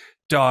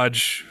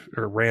Dodge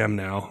or Ram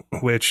now,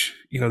 which,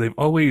 they've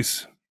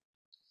always,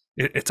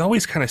 it's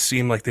always kind of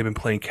seemed like they've been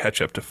playing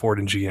catch up to Ford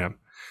and GM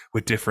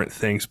with different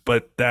things.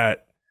 But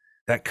that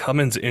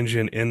Cummins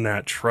engine in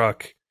that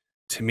truck,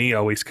 to me,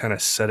 always kind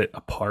of set it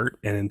apart.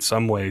 And in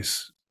some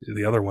ways,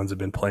 the other ones have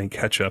been playing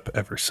catch up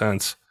ever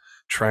since,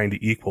 trying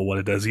to equal what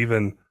it does,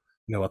 even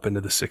up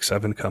into the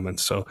 6.7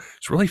 Cummins. So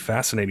it's really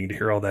fascinating to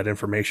hear all that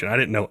information. I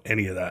didn't know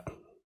any of that.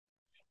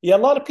 Yeah, a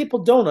lot of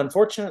people don't.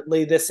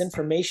 Unfortunately, this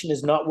information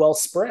is not well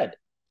spread.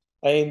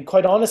 I mean,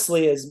 quite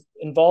honestly, as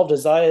involved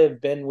as I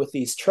have been with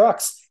these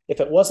trucks,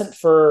 if it wasn't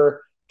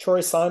for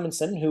Troy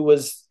Simonson, who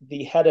was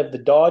the head of the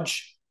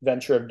Dodge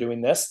venture of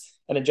doing this,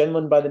 and a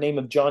gentleman by the name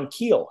of John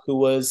Keel, who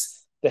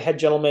was the head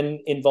gentleman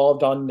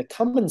involved on the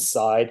Cummins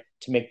side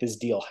to make this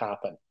deal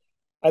happen.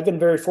 I've been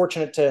very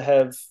fortunate to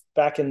have,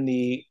 back in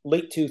the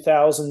late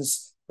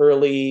 2000s,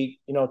 early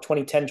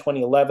 2010,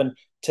 2011,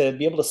 to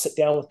be able to sit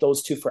down with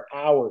those two for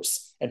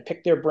hours and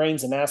pick their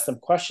brains and ask them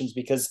questions,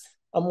 because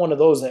I'm one of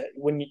those that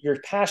when your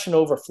passion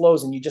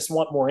overflows and you just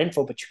want more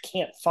info, but you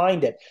can't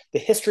find it. The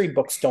history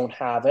books don't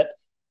have it.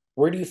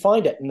 Where do you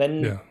find it? And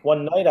then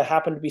one night I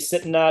happened to be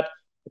sitting at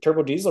a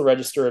Turbo Diesel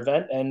Register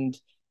event, and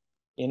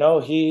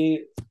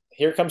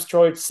here comes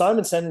Troy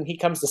Simonson, and he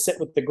comes to sit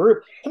with the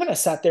group. I mean, I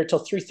sat there till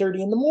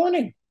 3:30 in the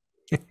morning.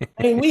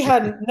 I mean,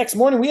 next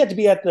morning we had to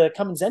be at the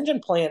Cummins engine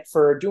plant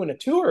for doing a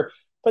tour,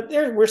 but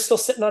we're still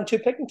sitting on two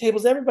picnic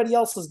tables. Everybody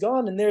else is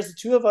gone, and there's the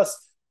two of us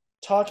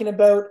talking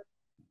about,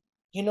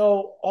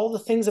 all the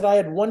things that I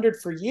had wondered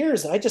for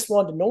years. I just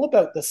wanted to know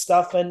about this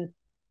stuff, and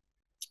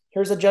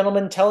here's a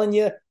gentleman telling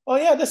you, oh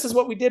yeah, this is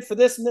what we did for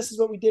this, and this is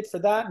what we did for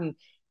that, and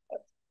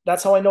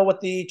that's how I know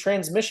what the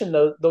transmission,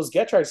 those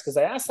Getrags, because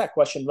I asked that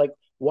question, like,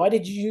 why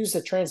did you use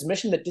a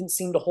transmission that didn't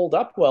seem to hold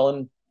up well?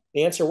 And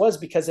the answer was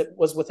because it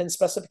was within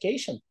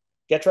specification.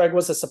 Getrag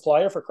was a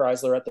supplier for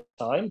Chrysler at the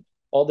time.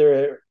 All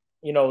their,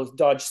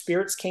 Dodge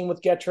Spirits came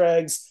with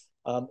Getrags.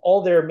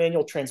 All their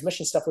manual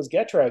transmission stuff was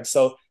Getrag.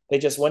 So they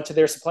just went to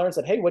their supplier and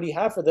said, hey, what do you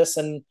have for this?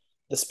 And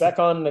the spec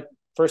on the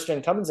first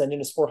gen Cummins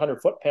engine is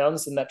 400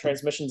 foot-pounds, and that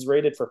transmission is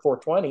rated for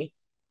 420.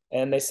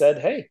 And they said,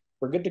 hey,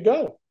 we're good to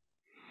go.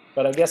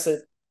 But I guess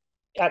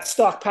at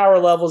stock power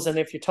levels, and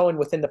if you're towing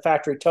within the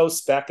factory tow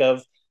spec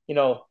of,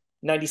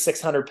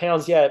 9,600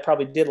 pounds, yeah, it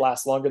probably did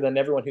last longer than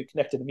everyone who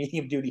connected a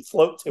medium duty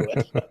float to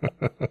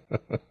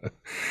it.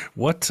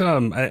 What,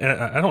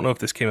 I don't know if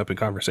this came up in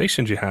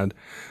conversations you had,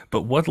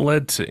 but what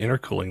led to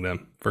intercooling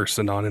them versus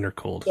the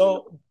non-intercooled?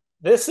 So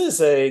this is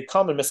a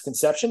common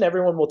misconception.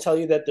 Everyone will tell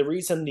you that the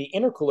reason the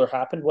intercooler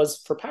happened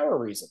was for power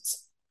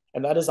reasons,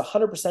 and that is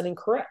 100%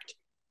 incorrect.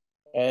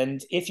 And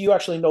if you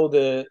actually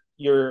know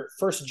your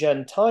first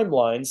gen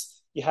timelines,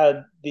 you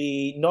had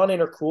the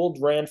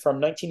non-intercooled ran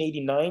from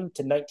 1989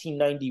 to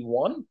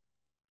 1991.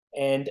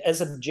 And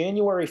as of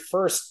January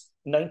 1st,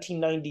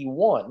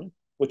 1991,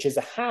 which is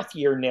a half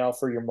year now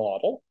for your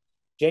model,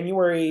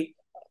 January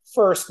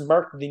 1st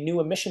marked the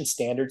new emission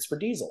standards for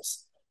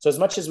diesels. So as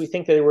much as we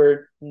think they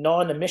were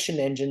non-emission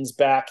engines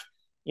back,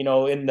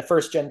 in the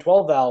first gen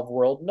 12 valve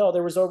world, no,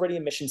 there was already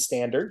emission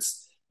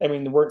standards. I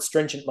mean, they weren't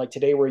stringent like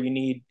today where you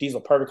need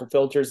diesel particle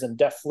filters and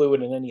DEF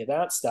fluid and any of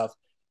that stuff.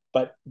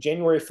 But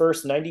January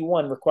 1st,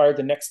 91 required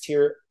the next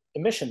tier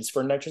emissions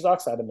for nitrous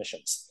oxide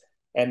emissions.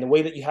 And the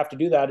way that you have to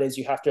do that is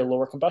you have to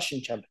lower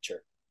combustion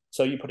temperature.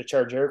 So you put a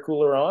charged air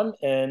cooler on,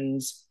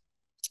 and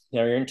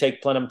now your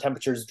intake plenum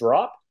temperatures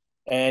drop,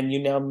 and you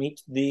now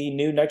meet the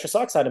new nitrous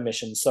oxide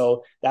emissions.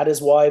 So that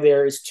is why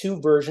there is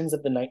two versions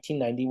of the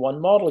 1991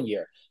 model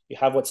year. You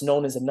have what's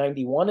known as a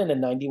 91 and a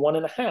 91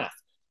 and a half,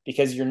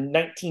 because your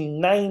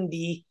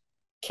 1990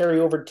 carry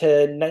over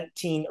to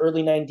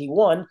early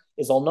 91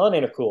 is all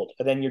non-intercooled.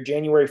 And then your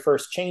January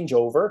 1st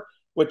changeover,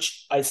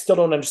 which I still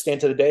don't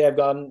understand to the day. I've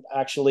gone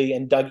actually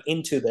and dug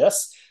into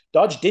this.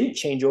 Dodge didn't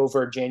change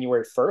over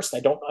January 1st. I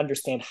don't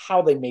understand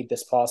how they made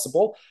this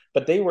possible,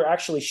 but they were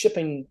actually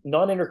shipping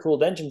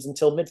non-intercooled engines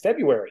until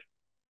mid-February.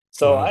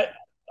 So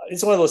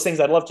it's one of those things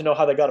I'd love to know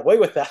how they got away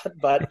with that.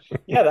 But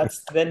yeah,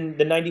 that's then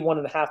the 91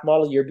 and a half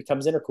model year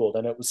becomes intercooled,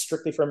 and it was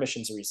strictly for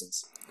emissions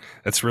reasons.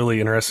 That's really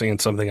interesting, and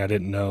something I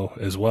didn't know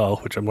as well,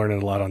 which I'm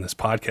learning a lot on this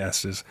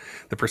podcast, is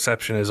the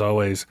perception is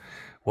always,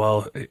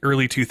 well,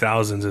 early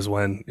 2000s is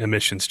when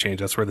emissions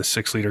changed. That's where the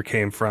 6-liter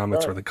came from.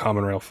 That's where the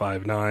Common Rail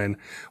 5.9,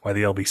 why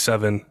the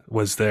LB7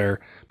 was there.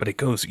 But it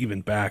goes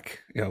even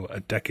back, a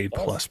decade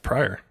plus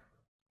prior.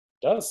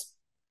 It does.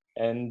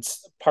 And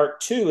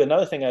part two,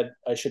 another thing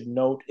I should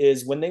note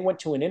is when they went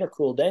to an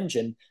intercooled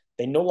engine,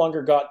 they no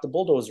longer got the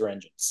bulldozer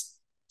engines.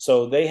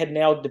 So they had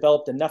now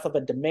developed enough of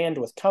a demand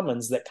with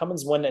Cummins that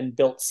Cummins went and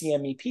built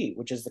CMEP,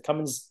 which is the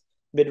Cummins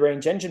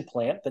mid-range engine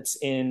plant that's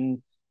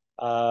in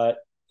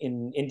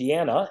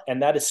Indiana,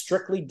 and that is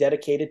strictly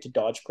dedicated to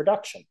Dodge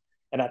production.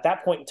 And at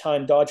that point in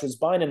time, Dodge was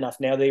buying enough.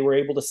 Now they were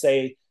able to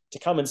say to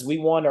Cummins, we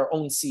want our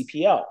own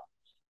CPL.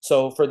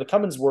 So for the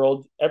Cummins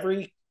world,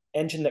 every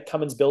engine that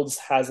Cummins builds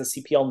has a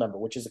CPL number,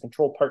 which is a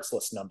control parts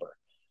list number.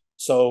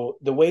 So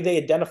the way they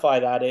identify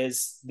that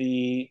is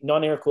the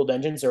non-intercooled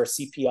engines are a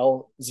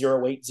CPL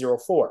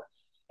 0804.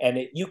 And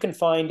you can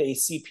find a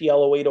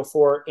CPL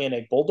 0804 in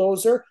a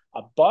bulldozer,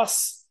 a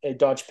bus, a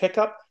Dodge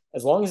pickup.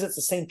 As long as it's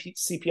the same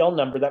CPL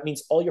number, that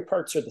means all your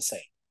parts are the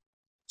same.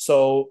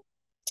 So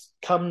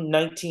come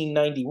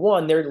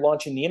 1991, they're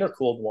launching the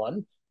intercooled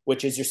one,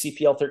 which is your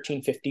CPL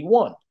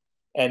 1351.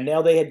 And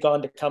now they had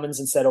gone to Cummins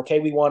and said, okay,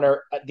 we want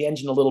the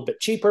engine a little bit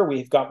cheaper.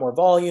 We've got more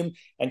volume.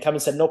 And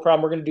Cummins said, no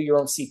problem. We're going to do your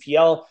own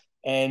CPL.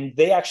 And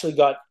they actually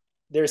got,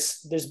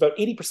 there's about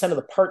 80% of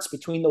the parts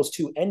between those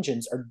two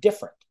engines are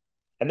different.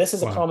 And this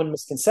is a common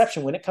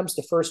misconception. When it comes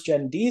to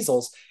first-gen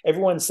diesels,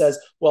 everyone says,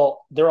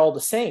 well, they're all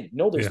the same.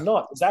 No, there's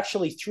not. There's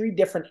actually 3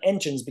 different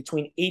engines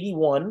between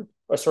 89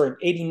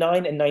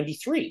 and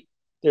 93.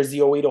 There's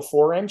the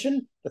 0804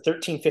 engine, the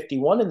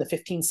 1351, and the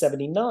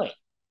 1579.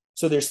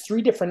 So there's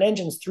 3 different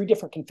engines, 3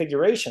 different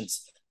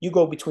configurations. You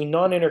go between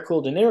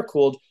non-intercooled and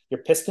intercooled,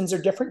 your pistons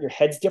are different, your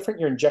head's different,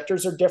 your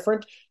injectors are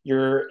different,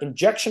 your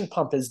injection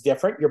pump is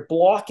different, your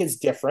block is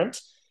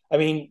different. I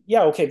mean,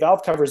 yeah, okay,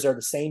 valve covers are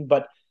the same,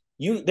 but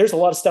there's a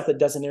lot of stuff that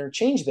doesn't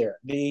interchange there.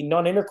 The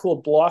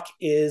non-intercooled block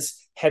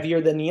is heavier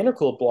than the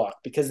intercooled block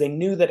because they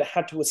knew that it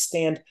had to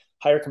withstand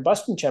higher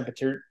combustion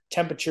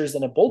temperatures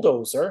in a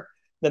bulldozer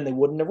than they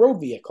would in a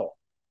road vehicle.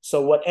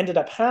 So what ended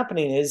up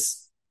happening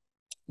is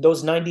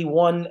those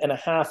 91 and a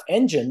half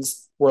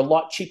engines were a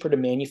lot cheaper to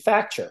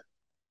manufacture.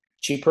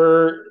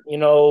 Cheaper,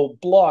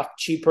 block,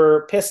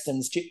 cheaper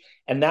pistons,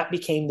 and that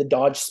became the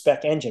Dodge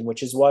spec engine,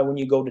 which is why when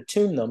you go to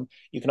tune them,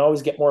 you can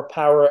always get more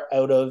power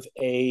out of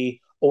a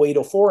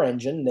 0804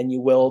 engine than you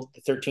will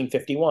the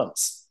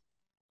 1351s.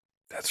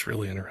 That's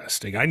really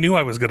interesting. I knew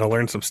I was going to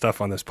learn some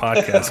stuff on this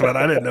podcast, but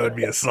I didn't know it'd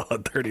be a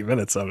solid 30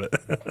 minutes of it.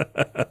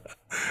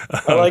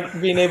 I like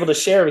being able to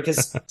share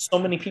because so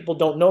many people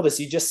don't know this.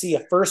 You just see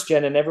a first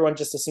gen and everyone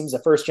just assumes a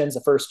first gen's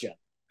a first gen.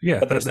 Yeah.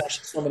 But there's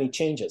actually so many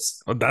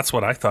changes. Well, that's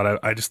what I thought.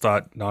 I just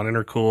thought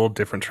non-intercooled,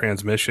 different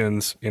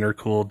transmissions,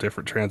 intercooled,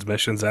 different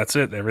transmissions. That's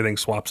it. Everything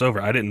swaps over.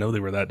 I didn't know they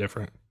were that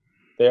different.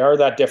 They are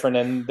that different,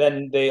 and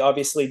then they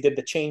obviously did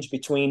the change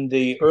between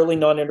the early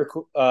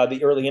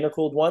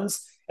intercooled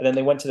ones, and then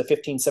they went to the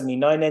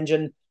 1579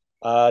 engine.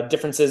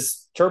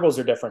 Differences: turbos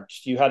are different.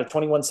 You had a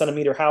 21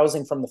 centimeter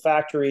housing from the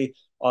factory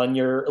on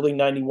your early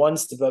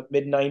 91s to about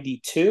mid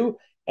 92,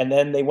 and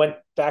then they went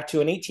back to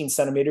an 18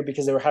 centimeter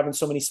because they were having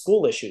so many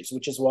spool issues,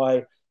 which is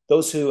why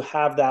those who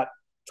have that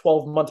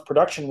 12-month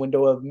production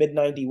window of mid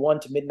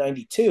 91 to mid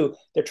 92,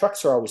 their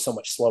trucks are always so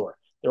much slower.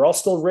 They're all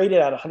still rated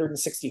at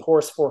 160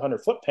 horse,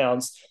 400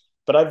 foot-pounds,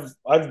 but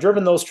I've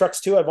driven those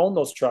trucks too. I've owned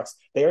those trucks.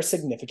 They are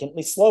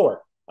significantly slower.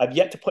 I've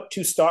yet to put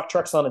 2 stock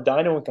trucks on a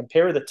dyno and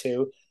compare the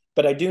two,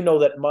 but I do know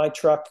that my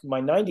truck,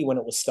 my 90 when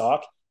it was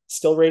stock,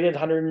 still rated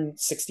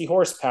 160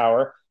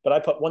 horsepower, but I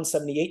put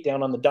 178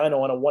 down on the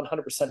dyno on a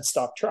 100%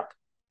 stock truck.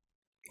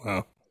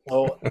 Wow.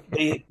 So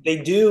they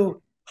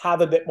do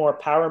have a bit more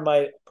power, in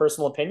my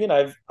personal opinion.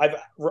 I've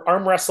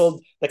arm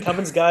wrestled the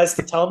Cummins guys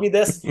to tell me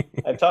this.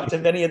 I've talked to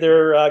many of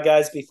their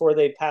guys before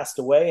they passed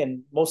away,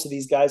 and most of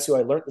these guys who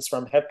I learned this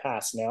from have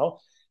passed now.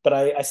 But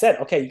I said,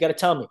 okay, you got to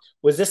tell me,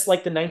 was this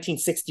like the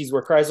 1960s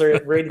where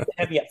Chrysler rated the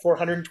Hemi at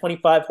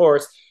 425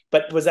 horse,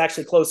 but was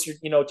actually closer,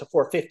 to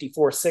 450,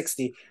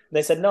 460? And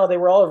they said, no, they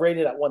were all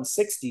rated at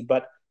 160.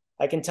 But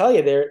I can tell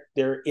you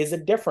there is a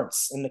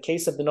difference. In the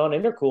case of the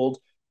non-intercooled,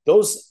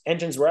 those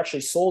engines were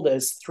actually sold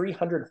as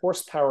 300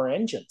 horsepower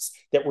engines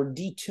that were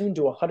detuned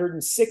to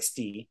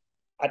 160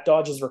 at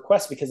Dodge's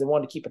request because they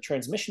wanted to keep a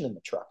transmission in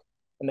the truck.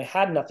 And they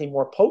had nothing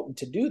more potent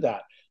to do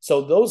that.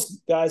 So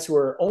those guys who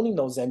are owning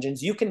those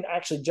engines, you can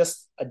actually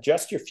just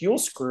adjust your fuel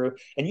screw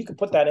and you can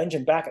put that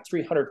engine back at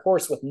 300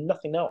 horse with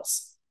nothing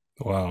else.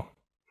 Wow.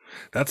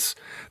 That's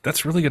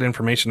really good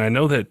information. I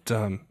know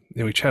that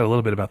we chat a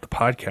little bit about the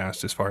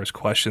podcast as far as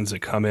questions that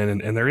come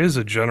in, and there is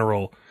a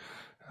general,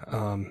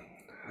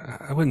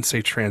 I wouldn't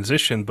say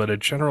transition, but a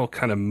general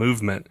kind of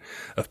movement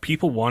of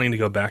people wanting to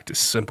go back to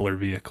simpler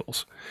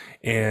vehicles.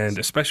 And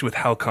especially with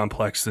how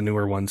complex the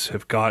newer ones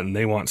have gotten,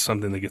 they want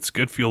something that gets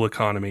good fuel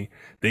economy,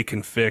 they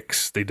can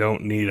fix, they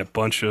don't need a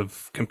bunch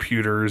of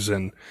computers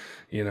and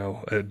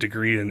a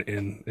degree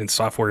in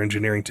software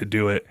engineering to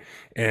do it.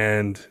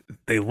 And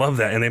they love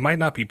that. And they might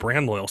not be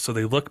brand loyal. So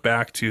they look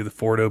back to the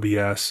Ford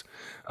OBS,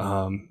 the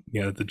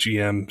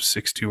GM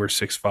 6.2 or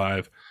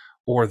 6.5,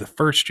 or the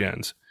first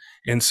gens.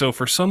 And so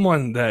for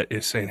someone that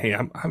is saying, hey,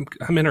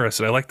 I'm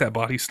interested. I like that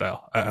body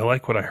style. I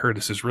like what I heard.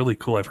 This is really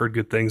cool. I've heard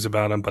good things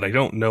about them, but I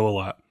don't know a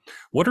lot.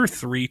 What are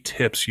 3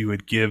 tips you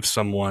would give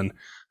someone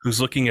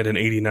who's looking at an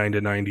 89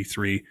 to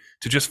 93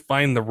 to just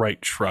find the right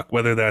truck,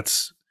 whether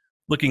that's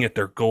looking at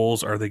their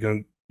goals, are they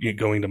going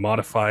to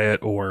modify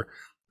it, or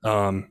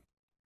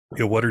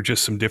what are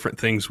just some different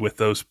things with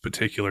those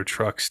particular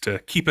trucks to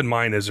keep in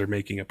mind as they're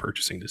making a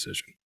purchasing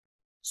decision?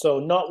 So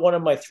not one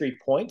of my 3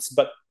 points,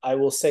 but I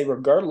will say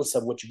regardless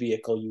of which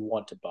vehicle you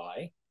want to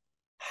buy,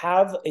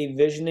 have a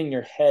vision in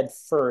your head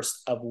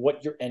first of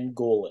what your end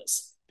goal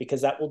is,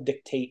 because that will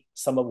dictate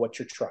some of what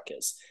your truck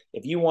is.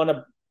 If you want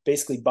to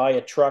basically buy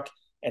a truck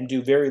and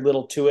do very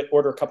little to it,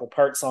 order a couple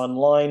parts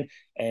online,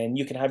 and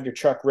you can have your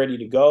truck ready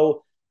to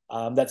go.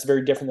 That's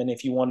very different than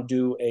if you want to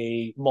do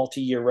a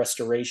multi-year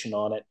restoration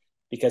on it,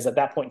 because at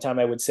that point in time,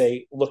 I would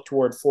say look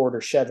toward Ford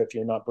or Chev if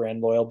you're not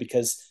brand loyal,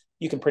 because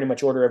you can pretty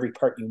much order every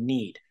part you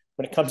need.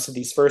 When it comes to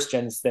these first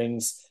gens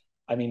things,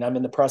 I mean, I'm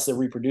in the process of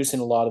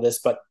reproducing a lot of this,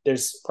 but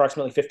there's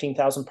approximately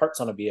 15,000 parts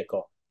on a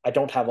vehicle. I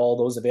don't have all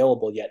those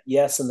available yet.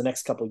 Yes, in the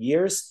next couple of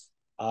years,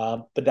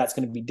 but that's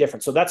going to be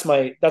different. So that's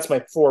my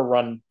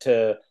forerun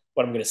to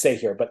what I'm going to say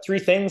here. But 3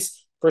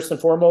 things, first and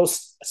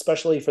foremost,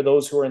 especially for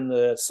those who are in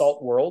the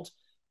salt world,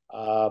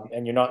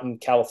 and you're not in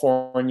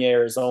California,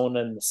 Arizona,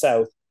 and the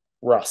South,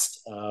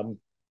 rust.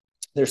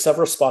 There's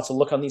several spots to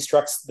look on these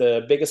trucks.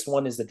 The biggest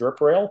one is the drip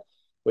rail,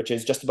 which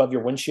is just above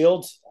your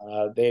windshield.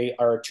 They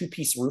are a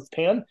 2-piece roof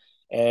pan,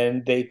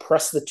 and they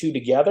press the 2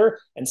 together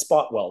and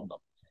spot weld them.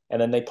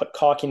 And then they put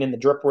caulking in the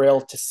drip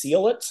rail to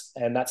seal it,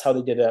 and that's how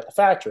they did it at the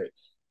factory.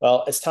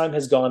 Well, as time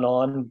has gone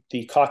on,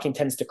 the caulking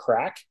tends to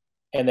crack,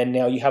 and then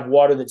now you have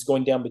water that's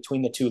going down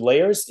between the 2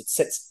 layers. It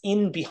sits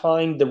in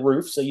behind the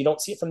roof, so you don't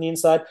see it from the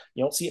inside,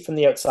 you don't see it from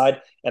the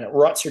outside, and it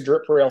rots your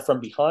drip rail from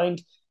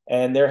behind.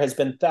 And there has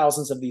been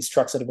thousands of these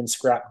trucks that have been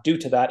scrapped due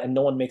to that, and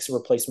no one makes a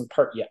replacement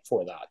part yet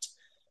for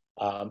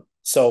that.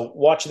 So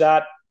watch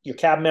that. Your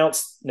cab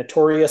mounts,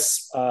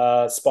 notorious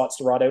spots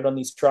to rot out on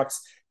these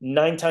trucks.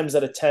 9 times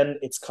out of 10,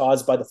 it's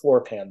caused by the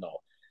floor pan,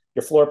 though.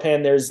 Your floor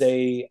pan, there's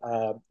a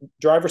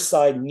driver's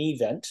side knee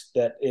vent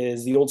that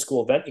is the old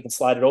school vent. You can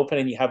slide it open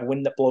and you have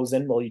wind that blows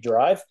in while you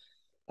drive.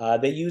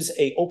 They use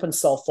a open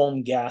cell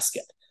foam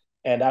gasket.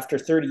 And after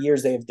 30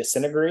 years, they have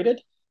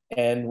disintegrated.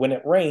 And when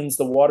it rains,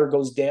 the water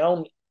goes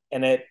down,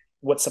 and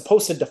what's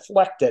supposed to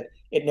deflect it,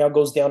 it now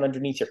goes down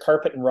underneath your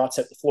carpet and rots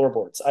out the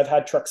floorboards. I've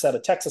had trucks out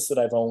of Texas that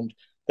I've owned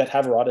that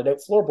have rotted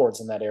out floorboards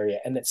in that area.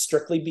 And it's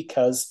strictly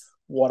because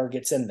water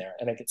gets in there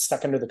and it gets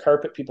stuck under the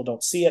carpet. People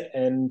don't see it,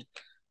 and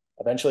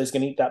eventually it's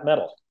going to eat that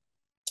metal.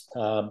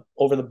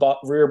 Over the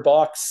rear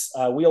box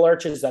wheel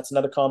arches, that's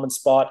another common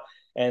spot,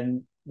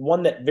 and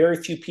one that very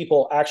few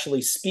people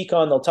actually speak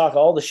on. They'll talk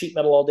all the sheet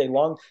metal all day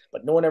long,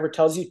 but no one ever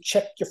tells you,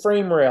 check your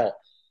frame rail.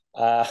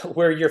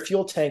 Where your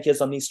fuel tank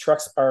is on these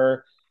trucks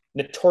are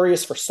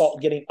notorious for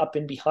salt getting up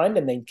in behind,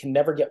 and they can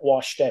never get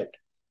washed out.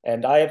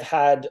 And I have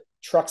had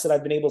trucks that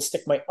I've been able to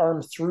stick my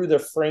arm through the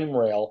frame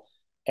rail,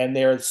 and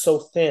they're so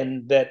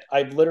thin that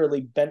I've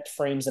literally bent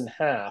frames in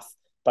half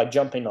by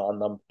jumping on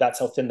them. That's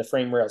how thin the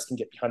frame rails can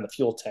get behind the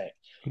fuel tank.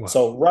 Wow.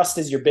 So rust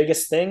is your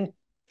biggest thing.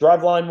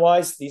 Driveline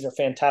wise, these are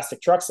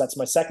fantastic trucks. That's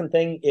my second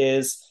thing.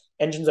 Is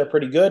engines are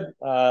pretty good.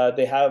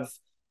 They have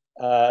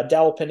a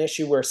dowel pin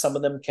issue where some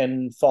of them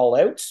can fall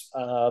out.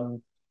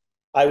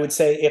 I would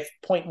say if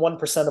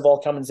 0.1% of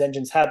all Cummins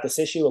engines have this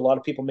issue, a lot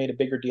of people made a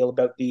bigger deal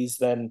about these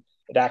than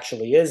it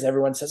actually is.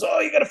 Everyone says, oh,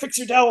 you got to fix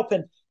your dowel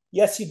pin.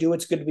 Yes, you do.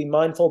 It's good to be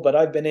mindful, but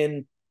I've been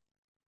in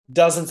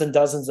dozens and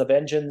dozens of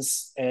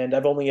engines, and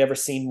I've only ever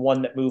seen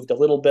one that moved a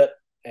little bit,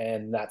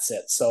 and that's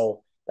it.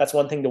 So that's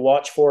one thing to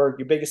watch for.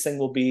 Your biggest thing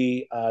will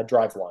be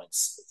drive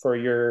lines. For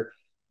your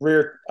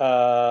rear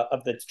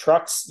of the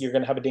trucks, you're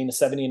going to have a Dana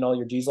 70 in all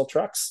your diesel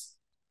trucks.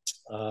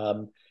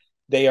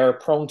 They are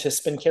prone to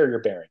spin carrier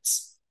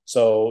bearings.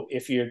 So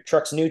if your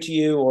truck's new to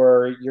you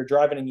or you're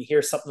driving and you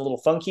hear something a little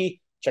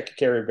funky, check your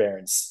carrier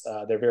bearings.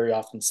 They're very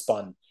often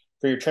spun.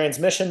 For your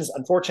transmissions,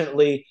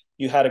 unfortunately,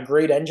 you had a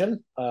great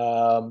engine,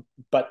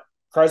 but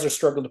Chrysler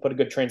struggled to put a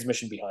good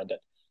transmission behind it.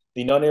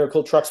 The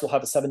non-intercooled trucks will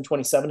have a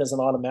 727 as an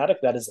automatic.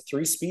 That is a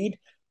 3-speed.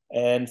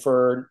 And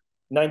for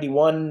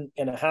 91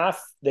 and a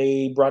half,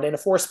 they brought in a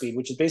 4-speed,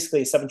 which is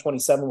basically a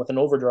 727 with an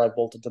overdrive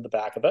bolted to the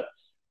back of it.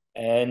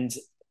 And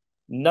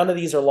none of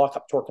these are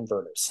lock-up torque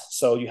converters.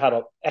 So you had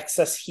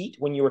excess heat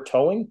when you were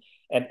towing,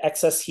 and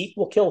excess heat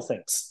will kill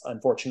things.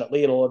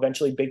 Unfortunately, it'll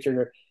eventually bake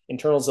your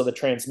internals of the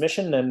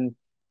transmission. And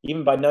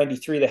even by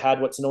 93, they had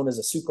what's known as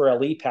a Super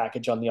LE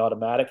package on the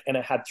automatic, and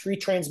it had 3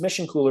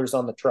 transmission coolers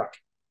on the truck.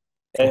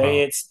 Wow.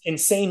 It's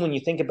insane when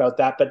you think about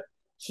that, but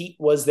heat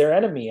was their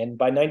enemy. And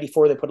by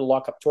 94, they put a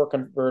lockup torque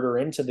converter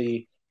into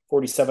the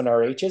 47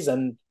 RHs,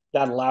 and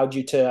that allowed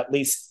you to at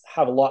least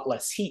have a lot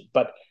less heat.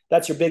 But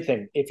that's your big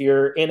thing. If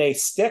you're in a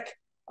stick,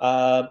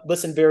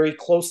 listen very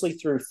closely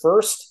through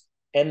first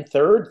and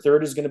third.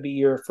 Third is going to be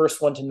your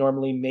first one to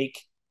normally make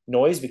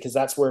noise, because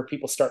that's where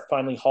people start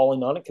finally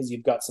hauling on it, because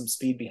you've got some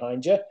speed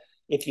behind you.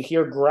 If you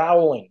hear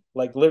growling,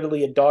 like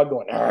literally a dog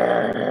going,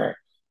 "Arr,"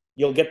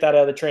 you'll get that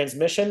out of the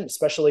transmission,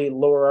 especially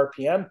lower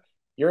RPM.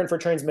 You're in for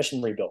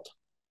transmission rebuild.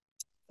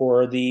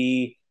 For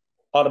the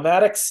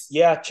automatics,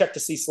 yeah, check to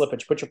see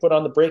slippage. Put your foot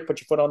on the brake, put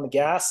your foot on the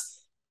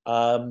gas.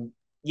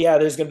 Yeah,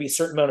 there's going to be a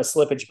certain amount of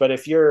slippage, but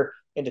if you're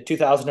into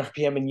 2000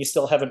 RPM and you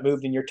still haven't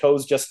moved and your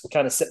toes just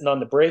kind of sitting on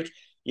the brake,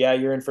 yeah,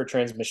 you're in for a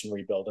transmission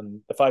rebuild.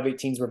 And the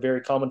 518s were very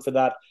common for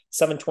that.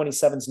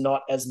 727s,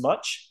 not as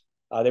much.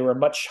 They were a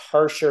much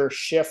harsher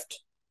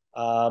shift,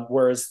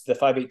 whereas the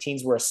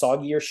 518s were a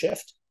soggier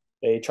shift.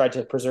 They tried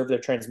to preserve their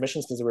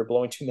transmissions because they were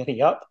blowing too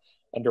many up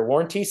under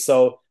warranty.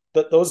 So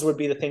those would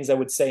be the things I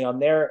would say on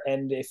there.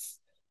 And if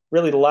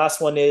really the last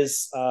one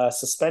is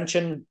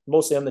suspension,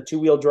 mostly on the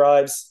 2-wheel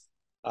drives,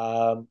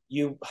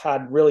 you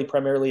had really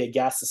primarily a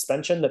gas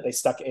suspension that they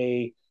stuck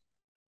a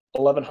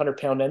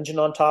 1,100-pound engine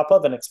on top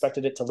of and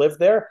expected it to live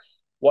there.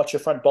 Watch your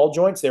front ball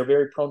joints. They're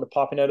very prone to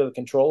popping out of the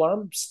control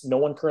arms. No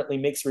one currently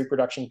makes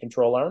reproduction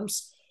control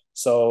arms.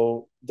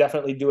 So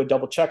definitely do a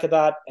double check of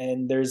that.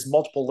 And there's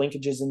multiple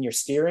linkages in your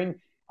steering.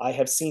 I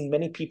have seen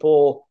many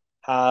people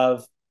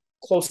have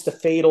close to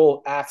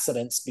fatal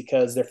accidents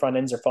because their front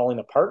ends are falling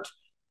apart.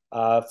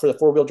 For the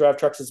 4-wheel drive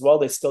trucks as well,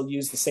 they still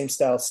use the same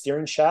style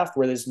steering shaft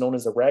where there's known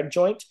as a rag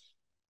joint.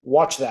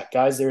 Watch that,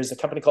 guys. There's a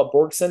company called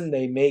Borgson.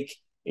 They make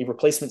a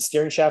replacement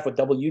steering shaft with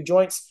double U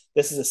joints.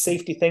 This is a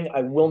safety thing.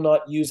 I will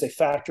not use a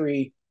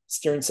factory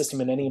steering system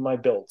in any of my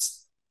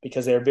builds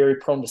because they are very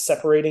prone to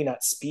separating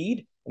at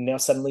speed, and now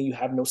suddenly you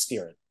have no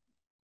steering.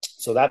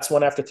 So that's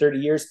one after 30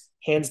 years.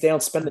 Hands down,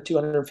 spend the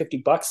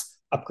 $250,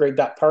 upgrade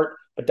that part,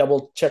 but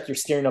double check your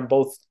steering on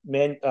both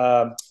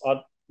on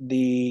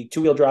the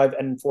 2-wheel drive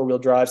and 4-wheel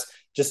drives.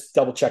 Just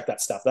double check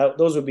that stuff.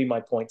 Those would be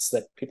my points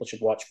that people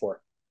should watch for.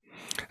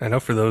 I know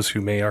for those who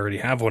may already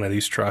have one of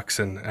these trucks,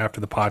 and after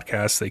the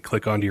podcast, they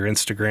click onto your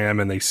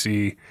Instagram and they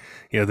see,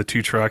 the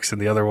 2 trucks and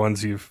the other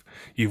ones you've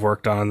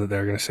worked on, that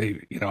they're going to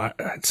say,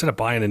 instead of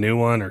buying a new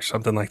one or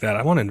something like that,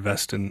 I want to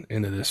invest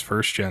into this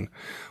first gen.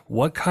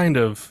 What kind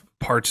of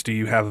parts do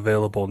you have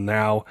available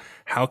now?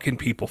 How can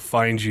people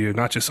find you,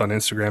 not just on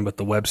Instagram, but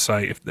the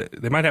website? If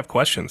they might have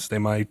questions, they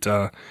might,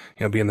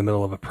 be in the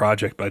middle of a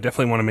project, but I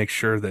definitely want to make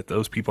sure that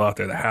those people out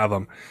there that have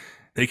them,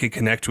 they can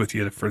connect with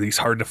you for these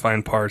hard to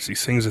find parts,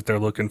 these things that they're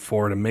looking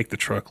for to make the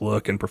truck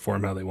look and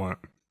perform how they want.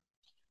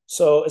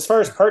 So as far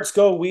as parts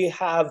go, we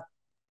have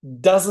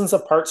dozens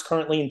of parts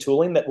currently in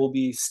tooling that we'll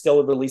be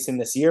still releasing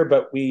this year,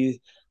 but we've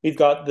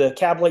got the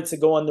cab lights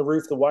that go on the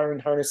roof, the wiring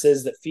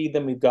harnesses that feed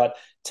them. We've got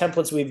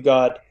templates. We've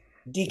got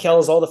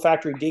decals, all the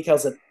factory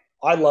decals that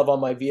I love on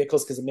my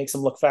vehicles because it makes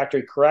them look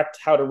factory correct.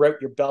 How to route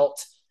your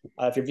belt.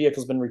 If your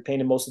vehicle's been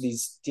repainted, most of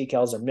these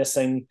decals are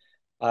missing.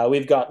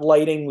 We've got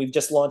lighting. We've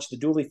just launched the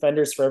dually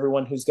fenders for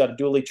everyone who's got a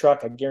dually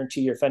truck. I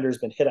guarantee your fender's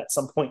been hit at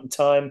some point in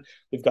time.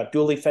 We've got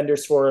dually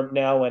fenders for them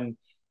now, and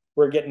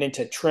we're getting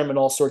into trim and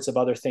all sorts of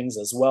other things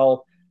as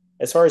well.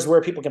 As far as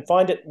where people can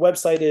find it,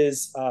 website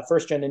is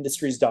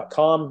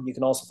firstgenindustries.com. You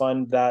can also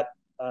find that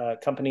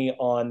company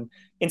on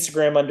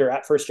Instagram under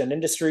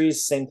 @firstgenindustries.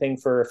 Same thing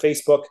for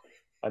Facebook.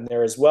 I'm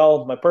there as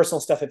well. My personal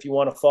stuff, if you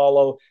want to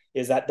follow,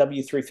 is at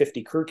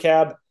W350 Crew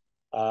Cab.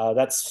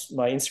 That's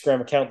my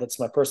Instagram account. That's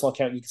my personal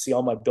account. You can see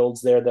all my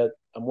builds there that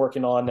I'm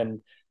working on,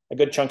 and a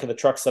good chunk of the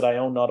trucks that I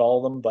own, not all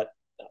of them, but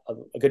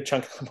a good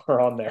chunk of them are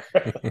on there.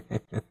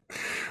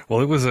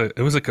 Well, it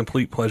was a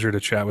complete pleasure to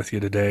chat with you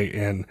today,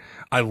 and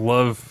I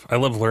love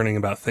learning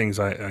about things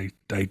I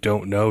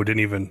don't know,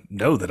 didn't even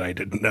know that I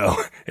didn't know.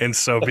 And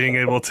so being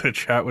able to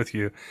chat with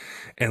you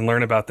and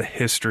learn about the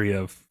history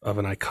of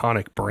an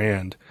iconic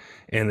brand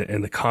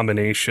and the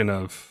combination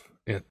of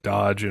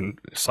Dodge and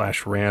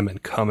 / Ram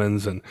and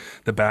Cummins and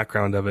the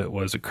background of it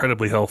was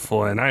incredibly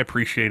helpful. And I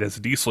appreciate, as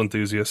a diesel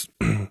enthusiast,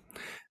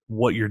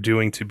 what you're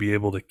doing to be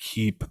able to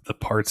keep the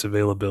parts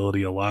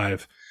availability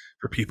alive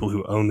for people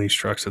who own these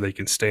trucks so they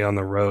can stay on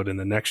the road and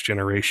the next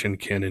generation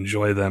can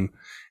enjoy them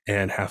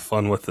and have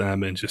fun with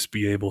them and just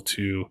be able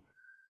to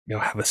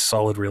have a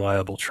solid,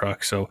 reliable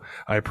truck. So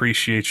I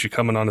appreciate you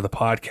coming onto the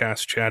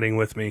podcast, chatting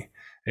with me,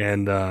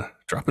 and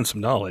dropping some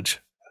knowledge.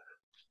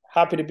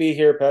 Happy to be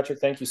here, Patrick.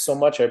 Thank you so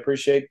much. I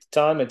appreciate the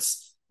time.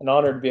 It's an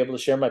honor to be able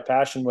to share my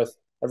passion with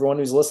everyone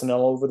who's listening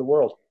all over the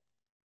world.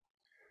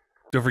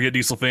 Don't forget,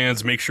 diesel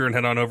fans, make sure and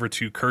head on over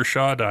to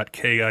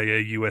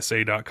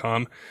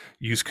kershaw.kiausa.com.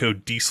 Use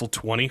code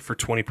diesel20 for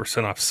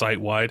 20% off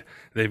site-wide.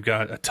 They've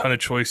got a ton of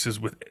choices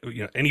with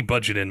any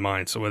budget in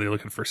mind. So whether you're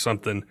looking for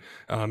something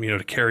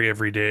to carry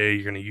every day,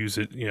 you're going to use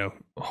it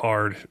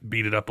hard,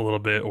 beat it up a little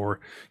bit, or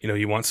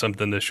you want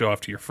something to show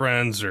off to your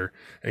friends, or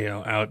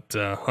out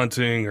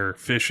hunting or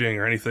fishing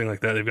or anything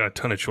like that, they've got a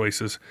ton of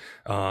choices.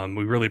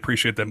 We really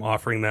appreciate them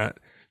offering that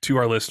to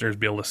our listeners,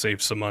 be able to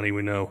save some money.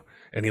 We know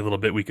any little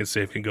bit we can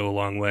save can go a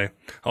long way. I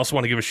also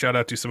want to give a shout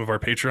out to some of our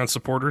Patreon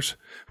supporters: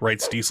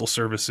 Wrights Diesel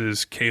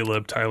Services,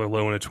 Kaleb, Tyler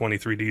Loewen at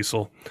 23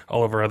 Diesel,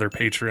 all of our other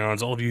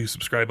Patreons, all of you who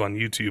subscribe on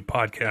YouTube,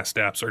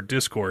 podcast apps, our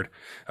Discord.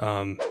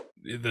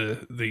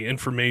 The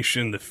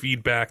information, the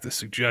feedback, the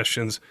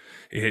suggestions,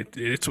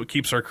 it's what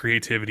keeps our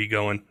creativity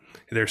going.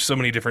 There's so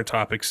many different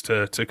topics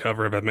to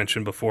cover, as I've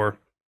mentioned before.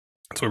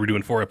 That's why we're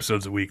doing 4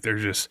 episodes a week.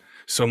 There's just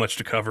so much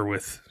to cover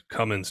with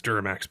Cummins,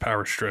 Duramax,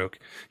 Power Stroke,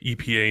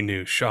 EPA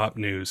news, shop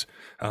news,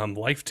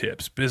 life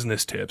tips,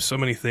 business tips, so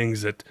many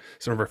things that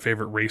some of our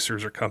favorite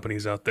racers or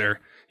companies out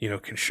there,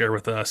 can share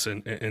with us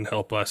and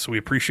help us. So we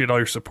appreciate all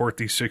your support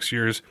these 6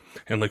 years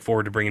and look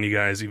forward to bringing you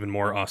guys even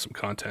more awesome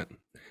content.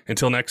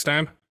 Until next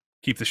time,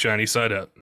 keep the shiny side up.